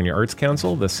California Arts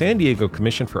Council, the San Diego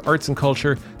Commission for Arts and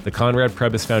Culture, the Conrad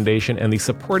Prebys Foundation, and the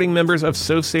supporting members of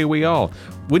So Say We All.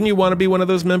 Wouldn't you want to be one of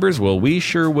those members? Well, we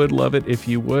sure would love it if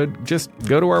you would. Just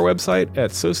go to our website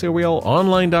at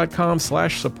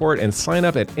sosayweallonline.com/support and sign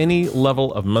up at any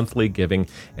level of monthly giving,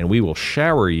 and we will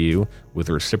shower you with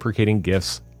reciprocating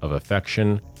gifts of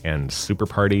affection and super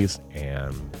parties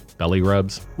and belly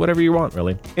rubs, whatever you want,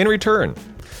 really, in return.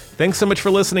 Thanks so much for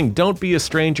listening. Don't be a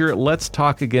stranger. Let's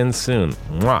talk again soon.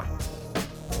 Mwah.